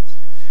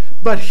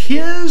 But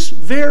his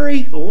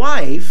very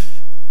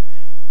life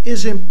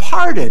is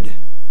imparted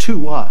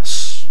to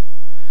us.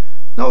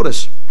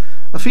 Notice,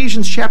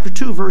 Ephesians chapter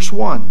 2, verse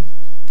 1.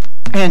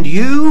 And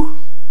you,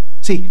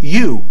 see,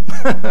 you,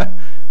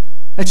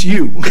 that's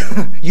you,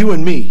 you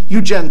and me,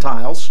 you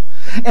Gentiles,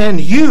 and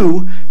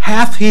you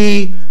hath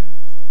he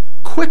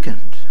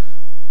quickened,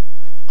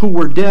 who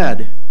were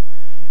dead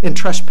in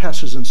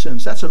trespasses and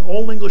sins. That's an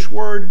Old English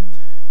word,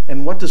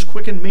 and what does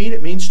quicken mean?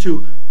 It means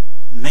to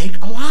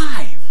make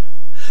alive.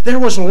 There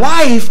was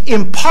life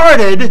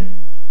imparted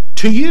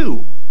to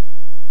you.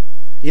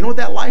 You know what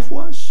that life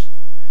was?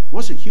 It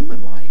wasn't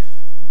human life.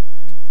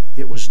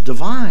 It was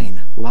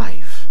divine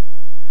life.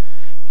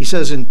 He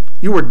says, and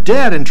you were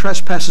dead in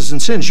trespasses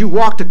and sins. You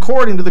walked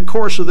according to the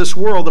course of this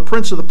world, the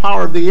prince of the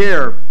power of the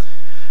air.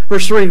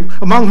 Verse 3,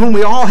 among whom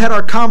we all had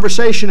our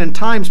conversation in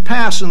times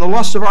past in the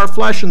lust of our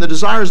flesh and the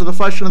desires of the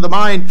flesh and of the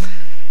mind,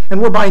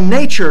 and were by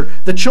nature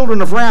the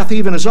children of wrath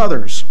even as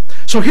others.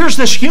 So here's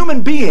this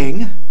human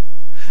being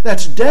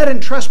that's dead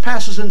in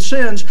trespasses and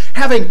sins,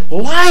 having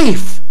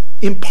life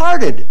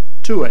imparted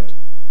to it.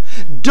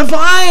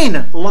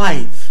 Divine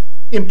life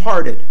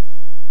imparted.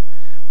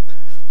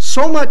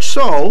 So much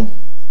so,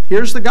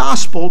 here's the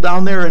gospel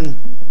down there in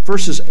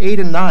verses 8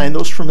 and 9,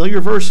 those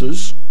familiar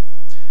verses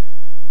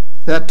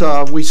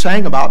that we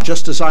sang about,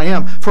 just as I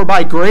am. For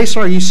by grace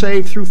are ye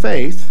saved through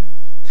faith,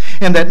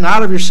 and that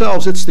not of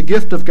yourselves, it's the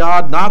gift of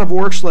God, not of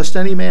works, lest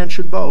any man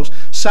should boast.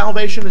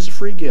 Salvation is a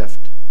free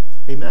gift.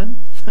 Amen?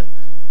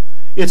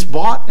 It's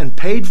bought and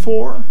paid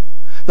for.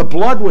 The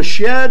blood was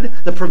shed,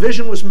 the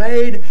provision was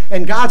made,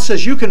 and God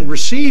says you can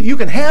receive, you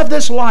can have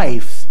this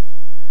life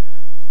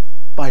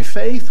by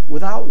faith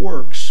without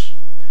works,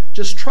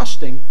 just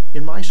trusting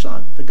in my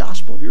Son, the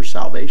gospel of your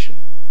salvation.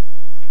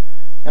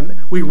 And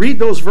we read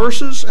those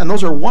verses, and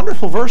those are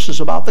wonderful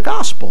verses about the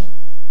gospel.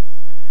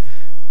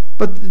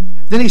 But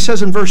then he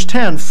says in verse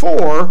 10,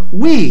 for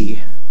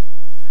we.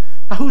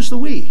 Now who's the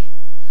we?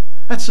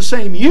 That's the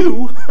same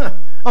you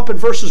up in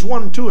verses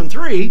 1, 2, and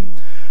 3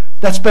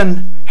 that's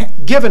been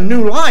given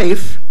new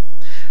life.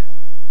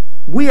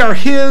 We are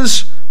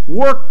his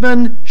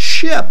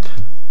workmanship,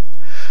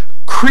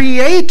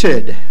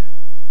 created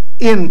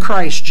in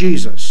Christ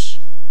Jesus.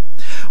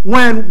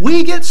 When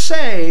we get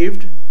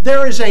saved,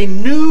 there is a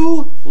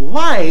new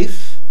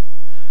life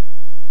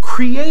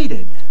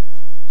created.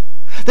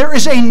 There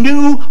is a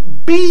new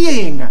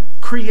being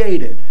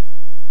created.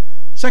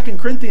 2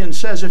 Corinthians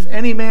says, if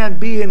any man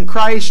be in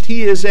Christ,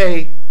 he is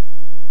a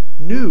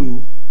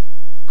new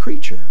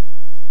creature.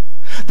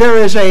 There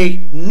is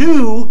a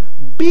new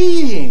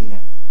being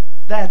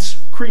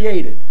that's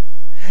created.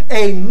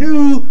 A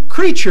new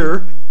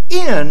creature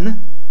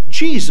in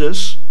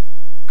Jesus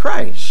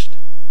Christ.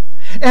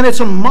 And it's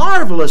a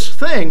marvelous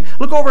thing.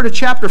 Look over to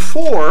chapter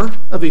 4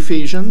 of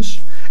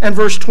Ephesians and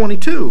verse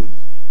 22.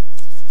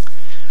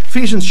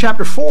 Ephesians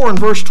chapter 4 and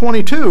verse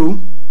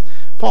 22,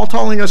 Paul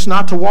telling us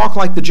not to walk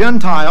like the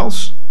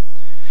Gentiles.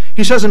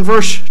 He says in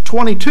verse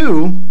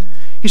 22,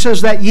 he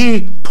says that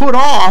ye put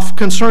off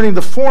concerning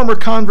the former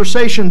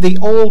conversation the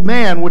old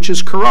man which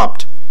is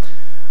corrupt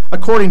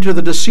according to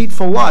the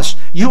deceitful lust.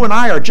 You and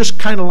I are just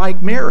kind of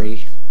like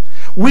Mary.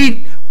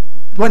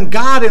 When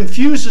God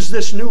infuses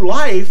this new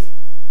life,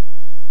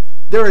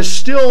 there is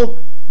still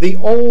the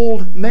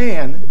old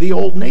man, the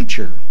old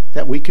nature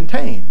that we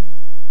contain.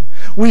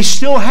 We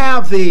still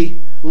have the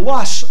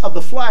lusts of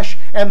the flesh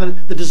and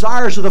the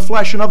desires of the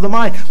flesh and of the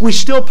mind. We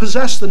still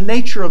possess the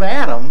nature of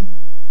Adam,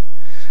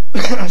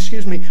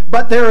 excuse me,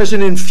 but there is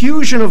an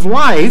infusion of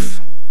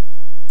life.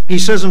 He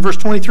says in verse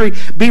 23,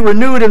 be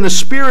renewed in the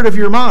spirit of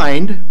your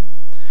mind,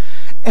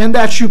 and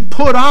that you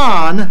put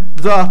on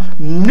the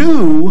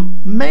new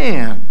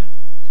man,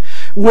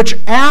 which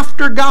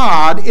after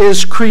God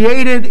is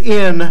created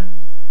in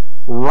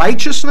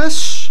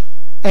righteousness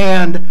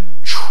and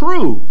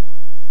true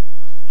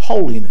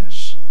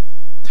holiness.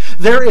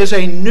 There is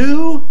a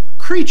new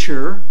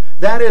creature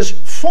that is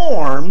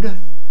formed,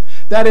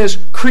 that is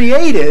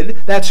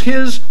created, that's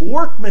his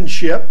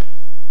workmanship,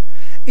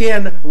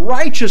 in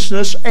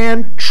righteousness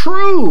and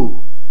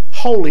true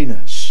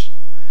holiness.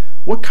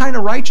 What kind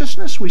of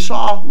righteousness? We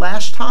saw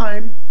last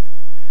time.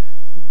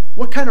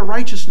 What kind of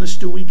righteousness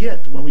do we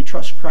get when we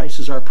trust Christ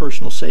as our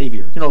personal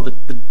Savior? You know,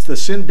 the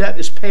sin debt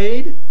is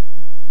paid,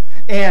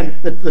 and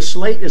the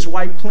slate is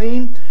wiped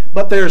clean,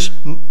 but there's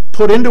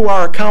put into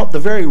our account the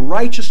very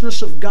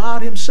righteousness of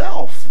God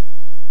himself,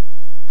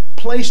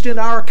 placed in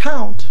our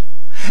account.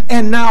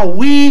 And now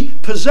we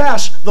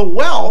possess the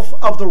wealth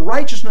of the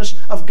righteousness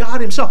of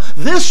God himself.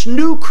 This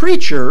new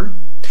creature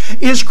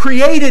is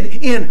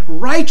created in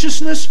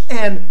righteousness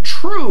and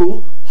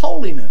true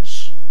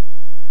holiness.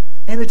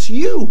 And it's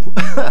you.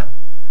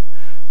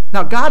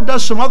 Now, God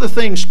does some other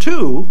things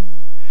too.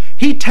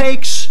 He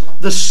takes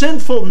the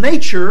sinful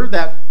nature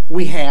that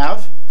we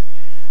have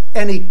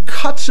and he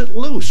cuts it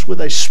loose with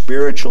a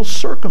spiritual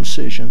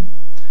circumcision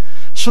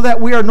so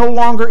that we are no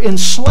longer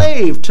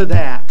enslaved to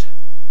that.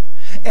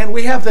 And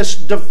we have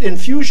this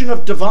infusion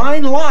of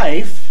divine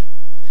life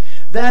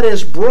that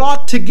is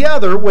brought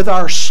together with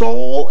our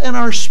soul and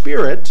our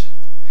spirit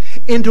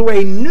into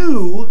a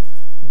new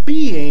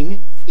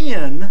being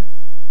in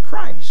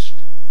Christ.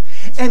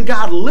 And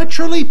God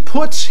literally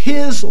puts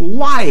his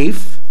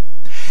life,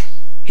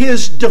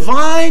 his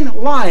divine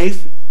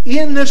life,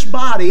 in this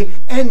body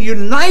and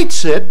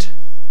unites it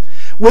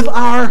with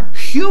our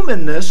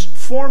humanness,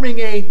 forming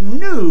a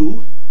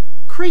new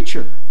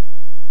creature.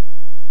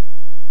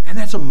 And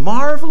that's a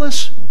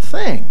marvelous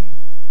thing.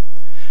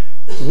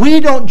 We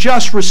don't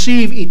just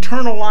receive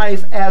eternal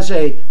life as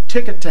a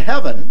ticket to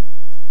heaven.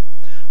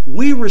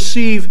 We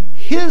receive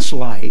his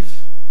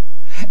life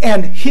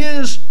and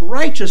his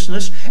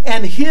righteousness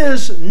and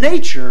his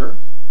nature,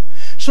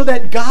 so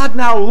that God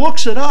now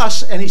looks at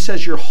us and he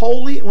says, you're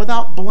holy and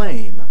without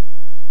blame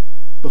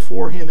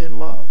before him in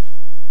love.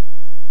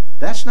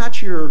 That's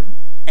not your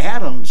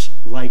Adam's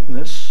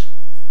likeness.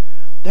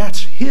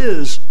 That's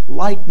his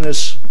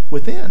likeness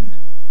within.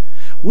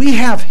 We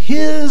have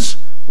his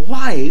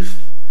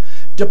life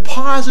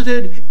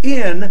deposited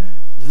in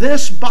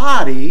this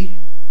body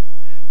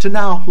to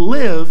now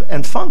live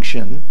and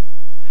function.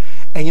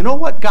 And you know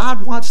what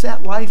God wants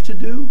that life to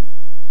do?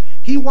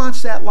 He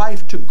wants that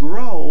life to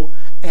grow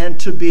and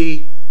to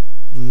be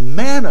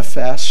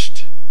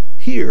manifest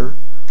here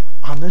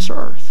on this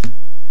earth.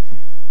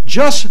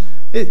 Just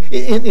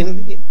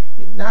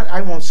not,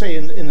 I won't say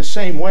in the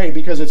same way,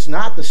 because it's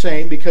not the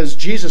same, because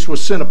Jesus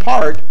was sin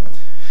apart.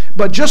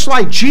 But just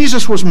like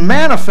Jesus was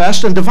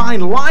manifest in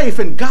divine life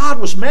and God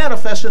was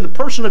manifest in the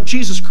person of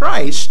Jesus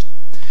Christ,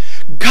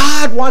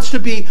 God wants to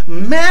be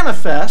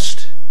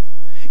manifest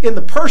in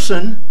the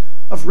person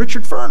of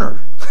Richard Ferner.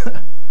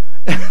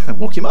 I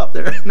woke him up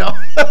there. No.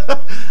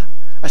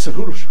 I said,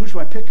 who do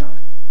I pick on?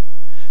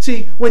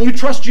 See, when you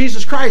trust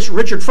Jesus Christ,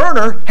 Richard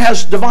Ferner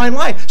has divine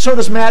life. So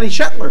does Maddie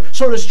Shetler.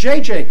 So does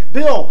JJ,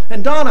 Bill,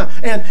 and Donna,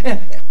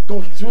 and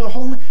go through the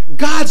whole.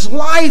 God's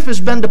life has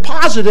been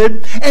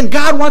deposited, and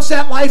God wants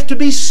that life to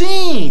be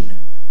seen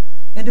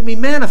and to be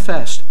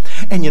manifest.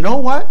 And you know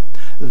what?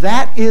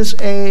 That is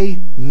a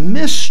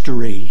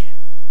mystery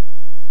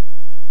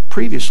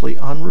previously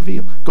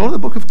unrevealed. Go to the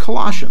book of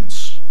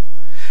Colossians.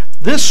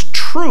 This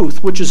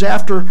truth, which is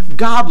after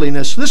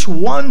godliness, this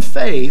one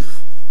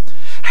faith,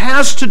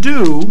 has to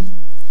do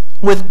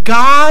with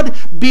God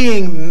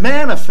being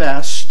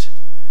manifest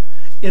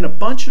in a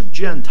bunch of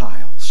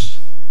Gentiles.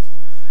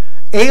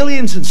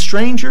 Aliens and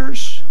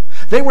strangers.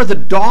 They were the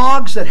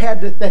dogs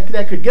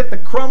that could get the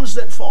crumbs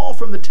that fall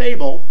from the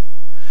table.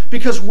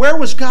 Because where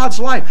was God's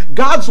life?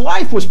 God's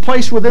life was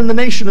placed within the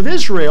nation of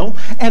Israel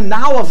and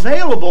now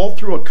available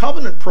through a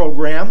covenant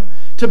program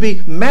to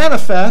be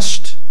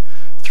manifest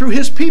through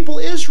his people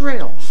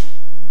Israel.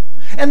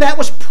 And that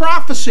was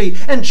prophecy.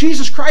 And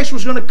Jesus Christ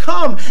was going to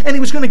come and he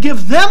was going to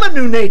give them a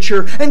new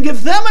nature and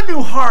give them a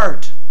new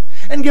heart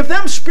and give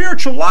them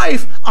spiritual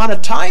life on a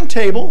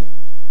timetable.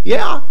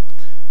 Yeah.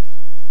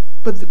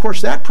 But of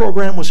course that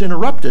program was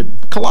interrupted.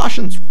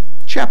 Colossians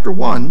chapter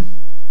 1,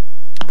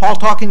 Paul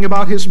talking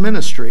about his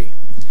ministry.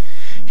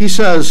 He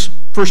says,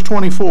 verse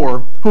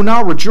 24, who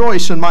now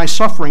rejoice in my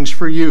sufferings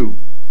for you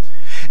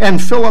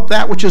and fill up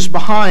that which is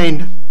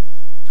behind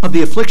of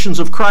the afflictions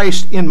of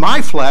Christ in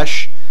my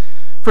flesh,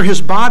 for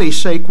his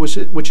body's sake, which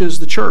is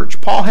the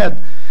church. Paul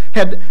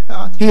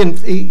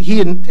he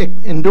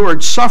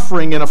endured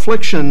suffering and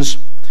afflictions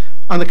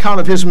on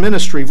account of his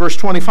ministry. Verse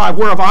 25,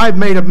 whereof I have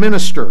made a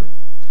minister,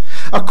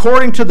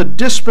 according to the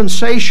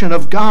dispensation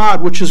of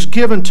God, which is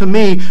given to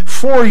me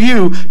for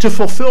you to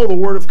fulfill the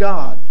word of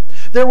God.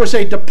 There was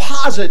a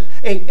deposit,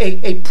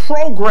 a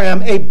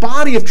program, a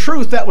body of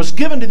truth that was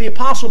given to the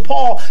Apostle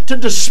Paul to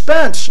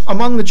dispense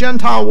among the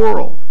Gentile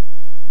world.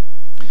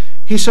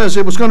 He says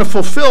it was going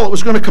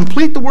to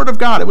complete the Word of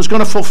God. It was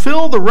going to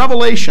fulfill the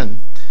revelation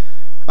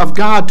of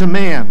God to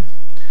man.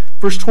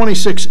 Verse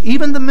 26,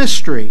 even the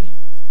mystery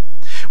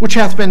which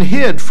hath been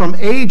hid from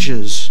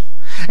ages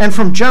and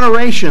from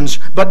generations,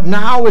 but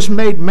now is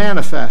made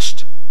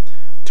manifest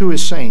to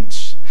his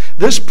saints.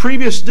 This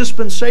previous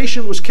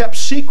dispensation was kept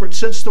secret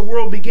since the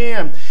world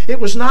began. It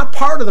was not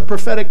part of the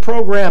prophetic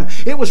program.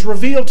 It was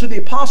revealed to the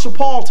Apostle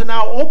Paul to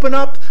now open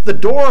up the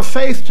door of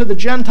faith to the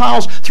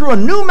Gentiles through a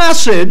new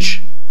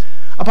message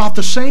about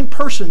the same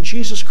person,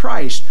 Jesus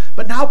Christ,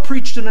 but now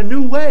preached in a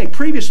new way,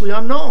 previously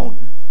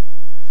unknown.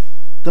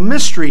 The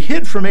mystery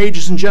hid from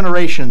ages and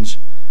generations,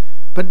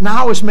 but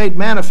now is made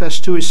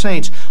manifest to his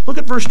saints. Look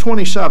at verse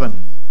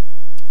 27.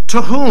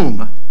 To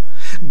whom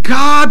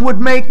God would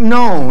make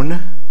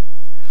known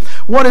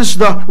what is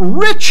the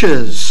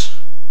riches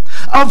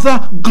of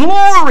the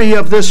glory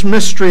of this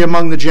mystery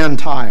among the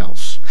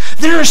Gentiles.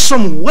 There is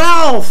some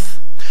wealth,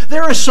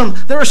 there is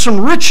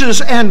some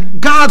riches and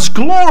God's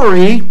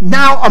glory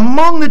now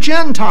among the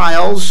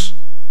Gentiles.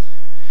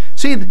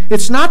 See,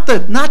 it's not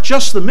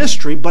just the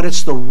mystery, but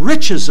it's the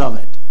riches of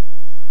it.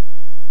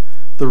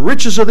 The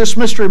riches of this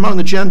mystery among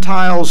the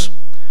Gentiles,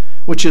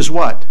 which is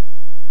what?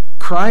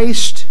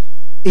 Christ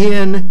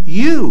in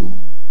you,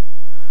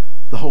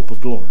 the hope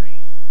of glory.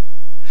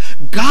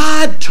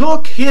 God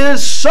took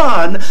his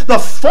Son, the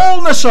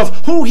fullness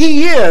of who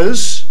he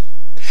is,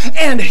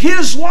 and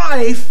his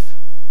life,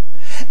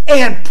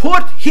 and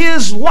put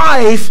his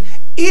life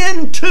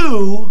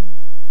into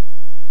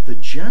the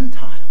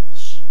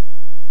Gentiles.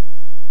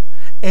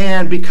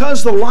 And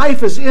because the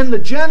life is in the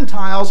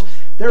Gentiles,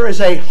 there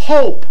is a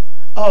hope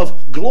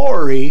of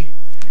glory,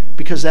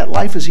 because that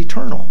life is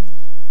eternal.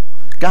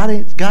 God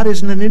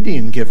isn't an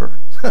Indian giver.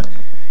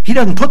 He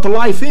doesn't put the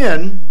life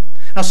in,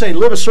 I'll say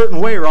live a certain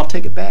way or I'll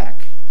take it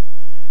back.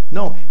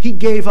 No, he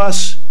gave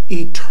us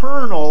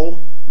eternal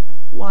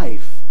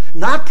life.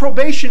 Not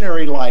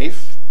probationary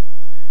life,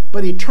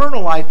 but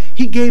eternal life.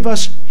 He gave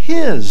us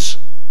his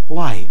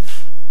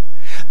life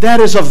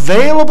that is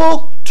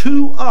available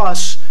to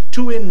us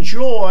to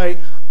enjoy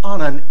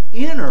on an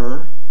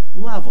inner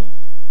level.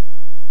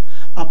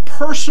 A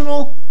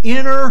personal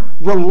inner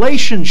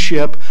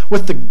relationship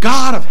with the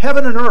God of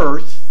heaven and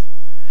earth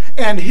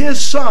and his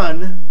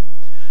Son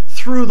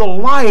through the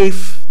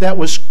life that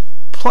was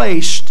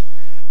placed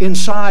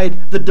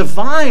inside, the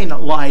divine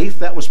life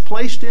that was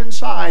placed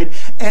inside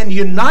and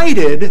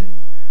united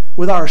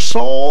with our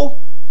soul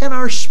and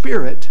our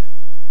spirit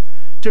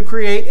to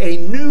create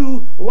a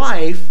new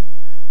life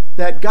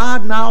that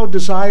God now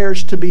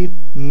desires to be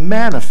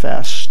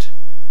manifest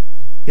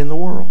in the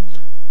world.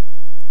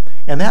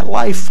 And that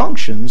life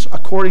functions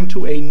according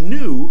to a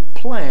new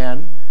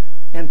plan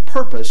and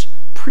purpose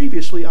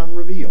previously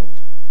unrevealed.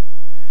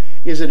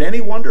 Is it any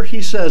wonder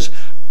he says,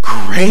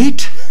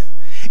 great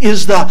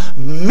is the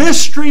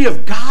mystery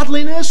of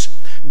godliness?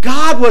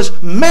 God was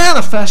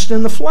manifest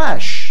in the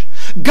flesh.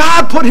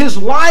 God put his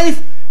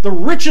life, the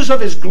riches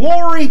of his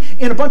glory,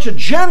 in a bunch of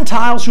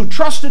Gentiles who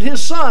trusted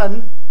his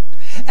Son,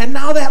 and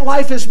now that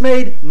life is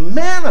made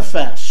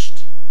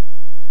manifest.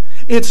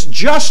 It's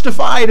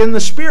justified in the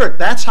Spirit.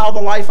 That's how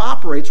the life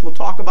operates. We'll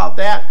talk about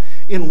that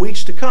in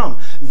weeks to come.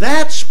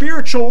 That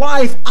spiritual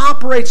life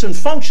operates and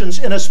functions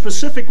in a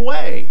specific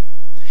way.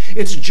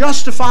 It's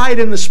justified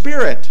in the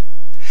Spirit.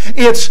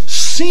 It's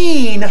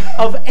seen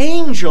of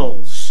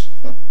angels.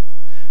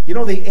 You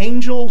know, the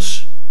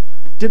angels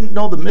didn't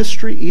know the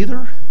mystery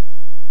either.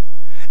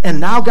 And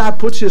now God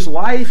puts his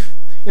life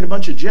in a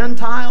bunch of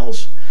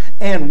Gentiles,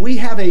 and we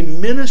have a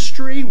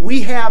ministry,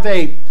 we have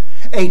a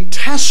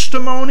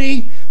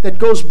testimony that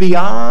goes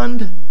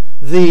beyond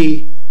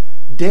the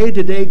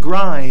day-to-day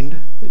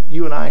grind that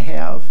you and I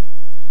have.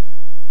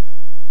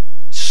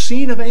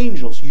 Seen of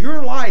angels.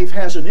 Your life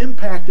has an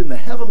impact in the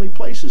heavenly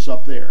places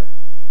up there.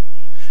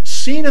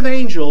 Seen of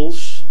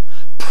angels,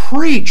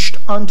 preached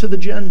unto the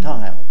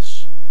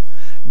Gentiles.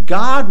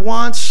 God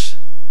wants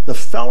the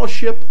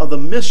fellowship of the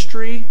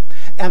mystery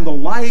and the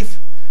life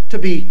to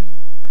be,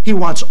 he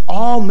wants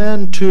all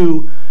men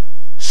to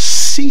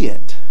see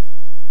it.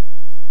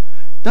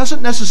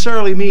 Doesn't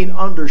necessarily mean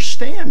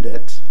understand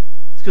it,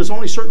 because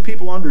only certain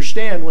people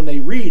understand when they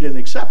read and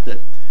accept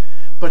it.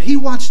 But he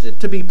wants it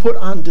to be put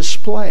on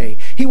display.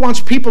 He wants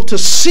people to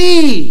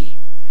see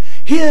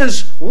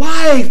his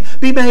life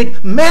be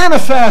made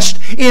manifest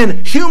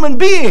in human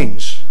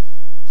beings.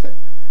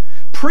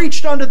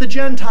 Preached unto the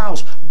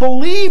Gentiles,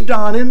 believed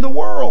on in the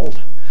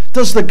world.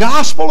 Does the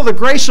gospel of the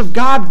grace of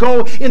God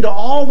go into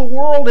all the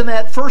world in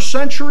that first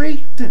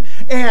century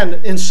and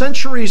in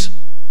centuries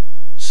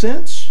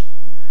since?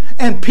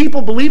 And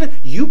people believe it?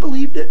 You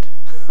believed it?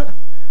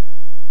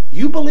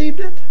 You believed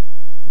it?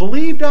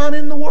 Believed on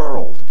in the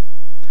world.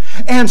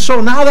 And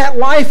so now that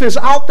life is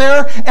out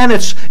there and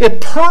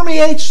it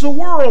permeates the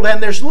world,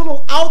 and there's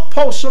little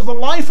outposts of the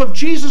life of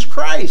Jesus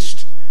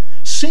Christ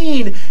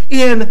seen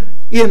in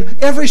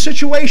every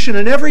situation,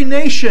 in every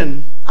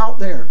nation out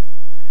there.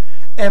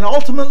 And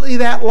ultimately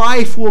that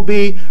life will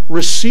be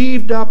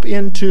received up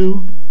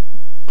into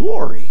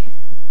glory.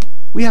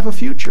 We have a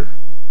future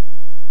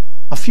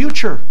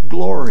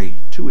glory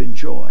to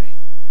enjoy.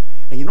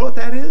 And you know what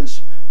that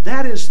is?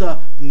 That is the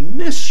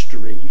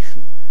mystery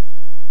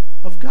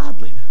of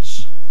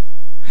godliness.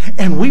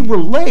 And we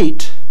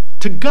relate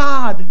to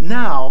God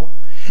now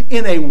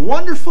in a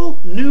wonderful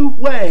new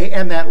way,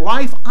 and that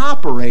life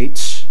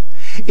operates.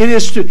 It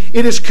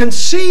is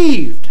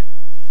conceived.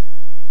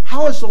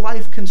 How is the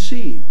life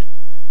conceived?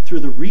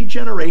 Through the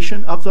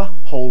regeneration of the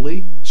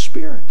Holy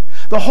Spirit.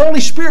 The Holy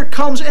Spirit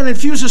comes and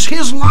infuses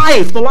His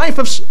life, the life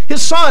of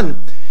His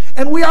Son,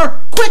 and we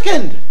are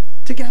quickened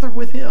together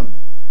with Him.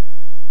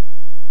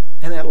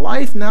 And that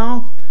life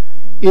now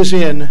is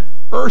in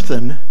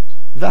earthen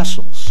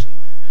vessels.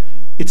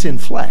 It's in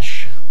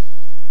flesh.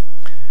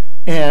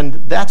 And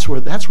that's where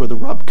the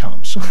rub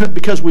comes.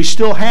 Because we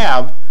still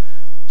have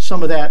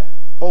some of that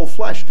old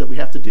flesh that we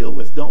have to deal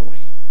with, don't we?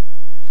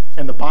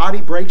 And the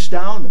body breaks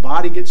down, the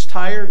body gets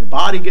tired, the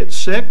body gets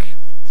sick,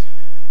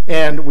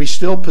 and we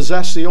still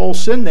possess the old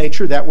sin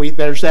nature,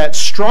 there's that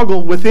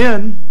struggle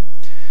within,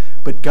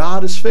 but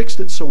God has fixed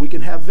it so we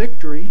can have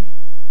victory,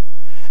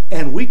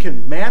 and we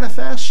can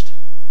manifest,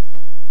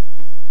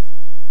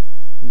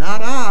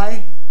 not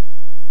I,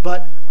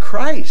 but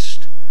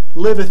Christ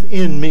liveth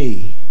in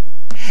me.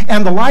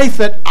 And the life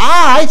that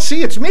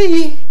it's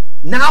me,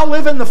 now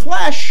live in the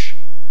flesh,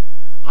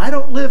 I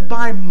don't live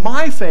by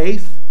my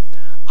faith,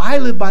 I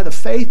live by the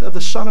faith of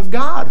the Son of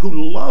God who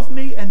loved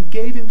me and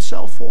gave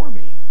Himself for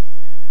me.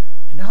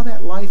 And now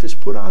that life is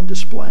put on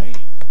display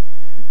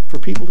for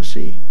people to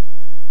see.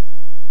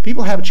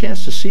 People have a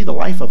chance to see the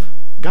life of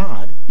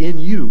God in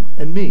you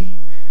and me.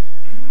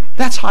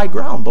 That's high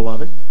ground,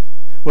 beloved.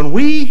 When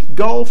we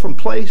go from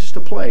place to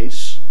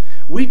place,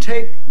 we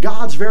take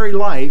God's very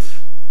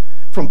life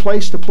from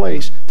place to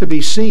place to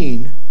be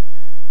seen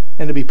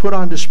and to be put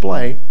on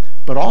display,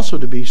 but also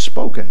to be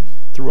spoken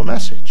through a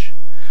message.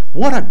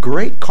 What a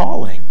great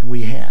calling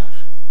we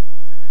have.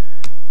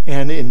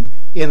 And in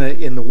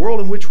the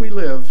world in which we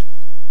live,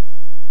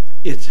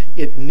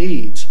 it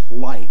needs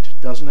light,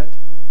 doesn't it?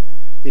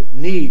 It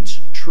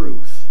needs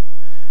truth.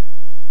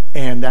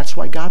 And that's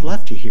why God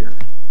left you here,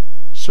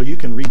 so you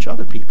can reach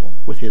other people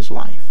with His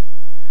life.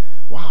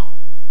 Wow.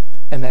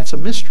 And that's a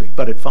mystery,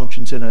 but it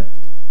functions in a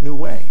new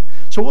way.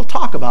 So we'll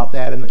talk about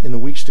that in the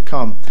weeks to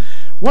come.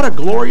 What a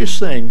glorious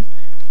thing.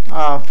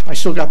 I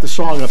still got the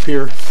song up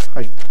here.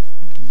 I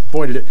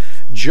pointed it.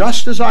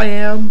 Just as I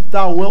am,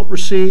 thou wilt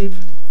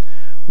receive,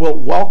 wilt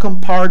welcome,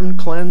 pardon,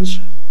 cleanse,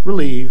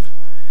 relieve.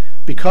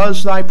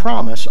 Because thy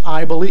promise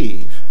I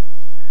believe.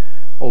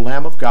 O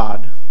Lamb of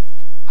God,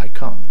 I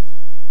come.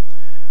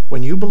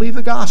 When you believe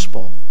the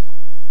gospel,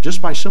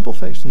 just by simple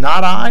faith,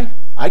 not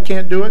I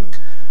can't do it.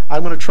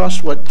 I'm going to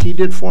trust what He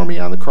did for me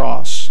on the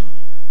cross.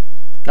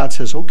 God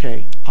says,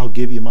 okay, I'll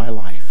give you my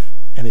life,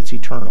 and it's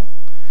eternal.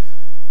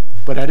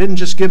 But I didn't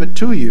just give it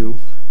to you.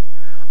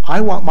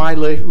 I want my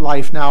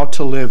life now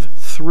to live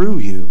through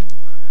you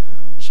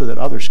so that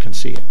others can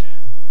see it.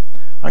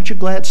 Aren't you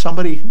glad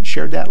somebody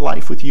shared that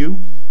life with you?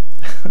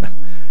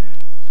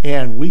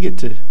 And we get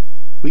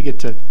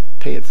to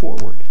pay it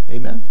forward.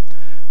 Amen?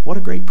 What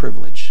a great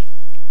privilege.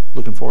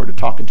 Looking forward to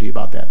talking to you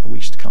about that in the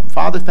weeks to come.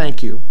 Father,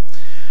 thank you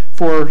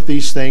for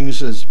these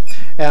things,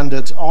 and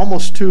it's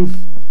almost too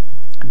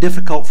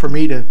difficult for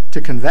me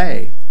to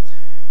convey.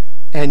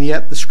 And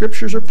yet the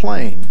Scriptures are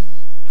plain,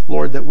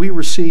 Lord, that we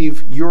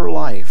receive your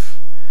life,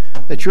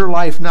 that your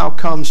life now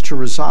comes to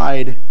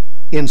reside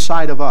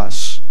inside of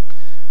us.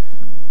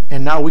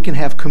 And now we can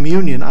have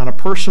communion on a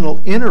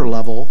personal inner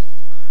level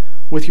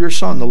with your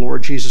Son, the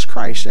Lord Jesus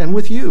Christ, and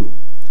with you.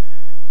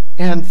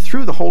 And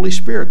through the Holy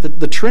Spirit,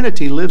 the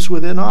Trinity lives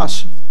within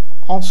us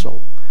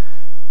also.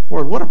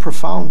 Lord, what a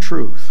profound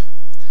truth.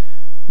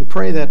 We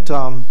pray that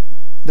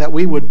that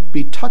we would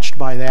be touched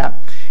by that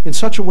in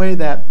such a way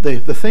that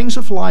the things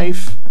of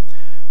life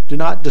do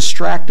not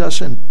distract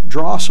us and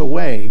draw us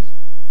away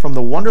from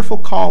the wonderful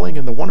calling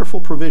and the wonderful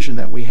provision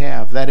that we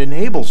have that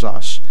enables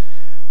us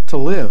to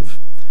live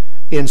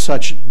in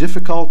such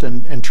difficult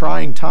and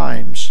trying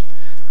times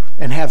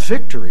and have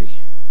victory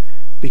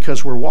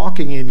because we're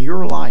walking in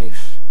your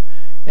life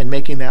and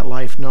making that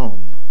life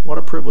known. What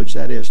a privilege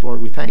that is,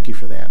 Lord. We thank you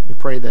for that. We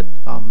pray that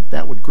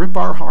that would grip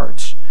our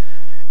hearts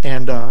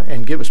and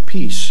give us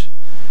peace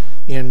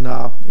in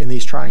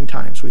these trying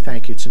times. We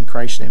thank you. It's in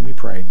Christ's name we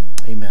pray.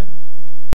 Amen.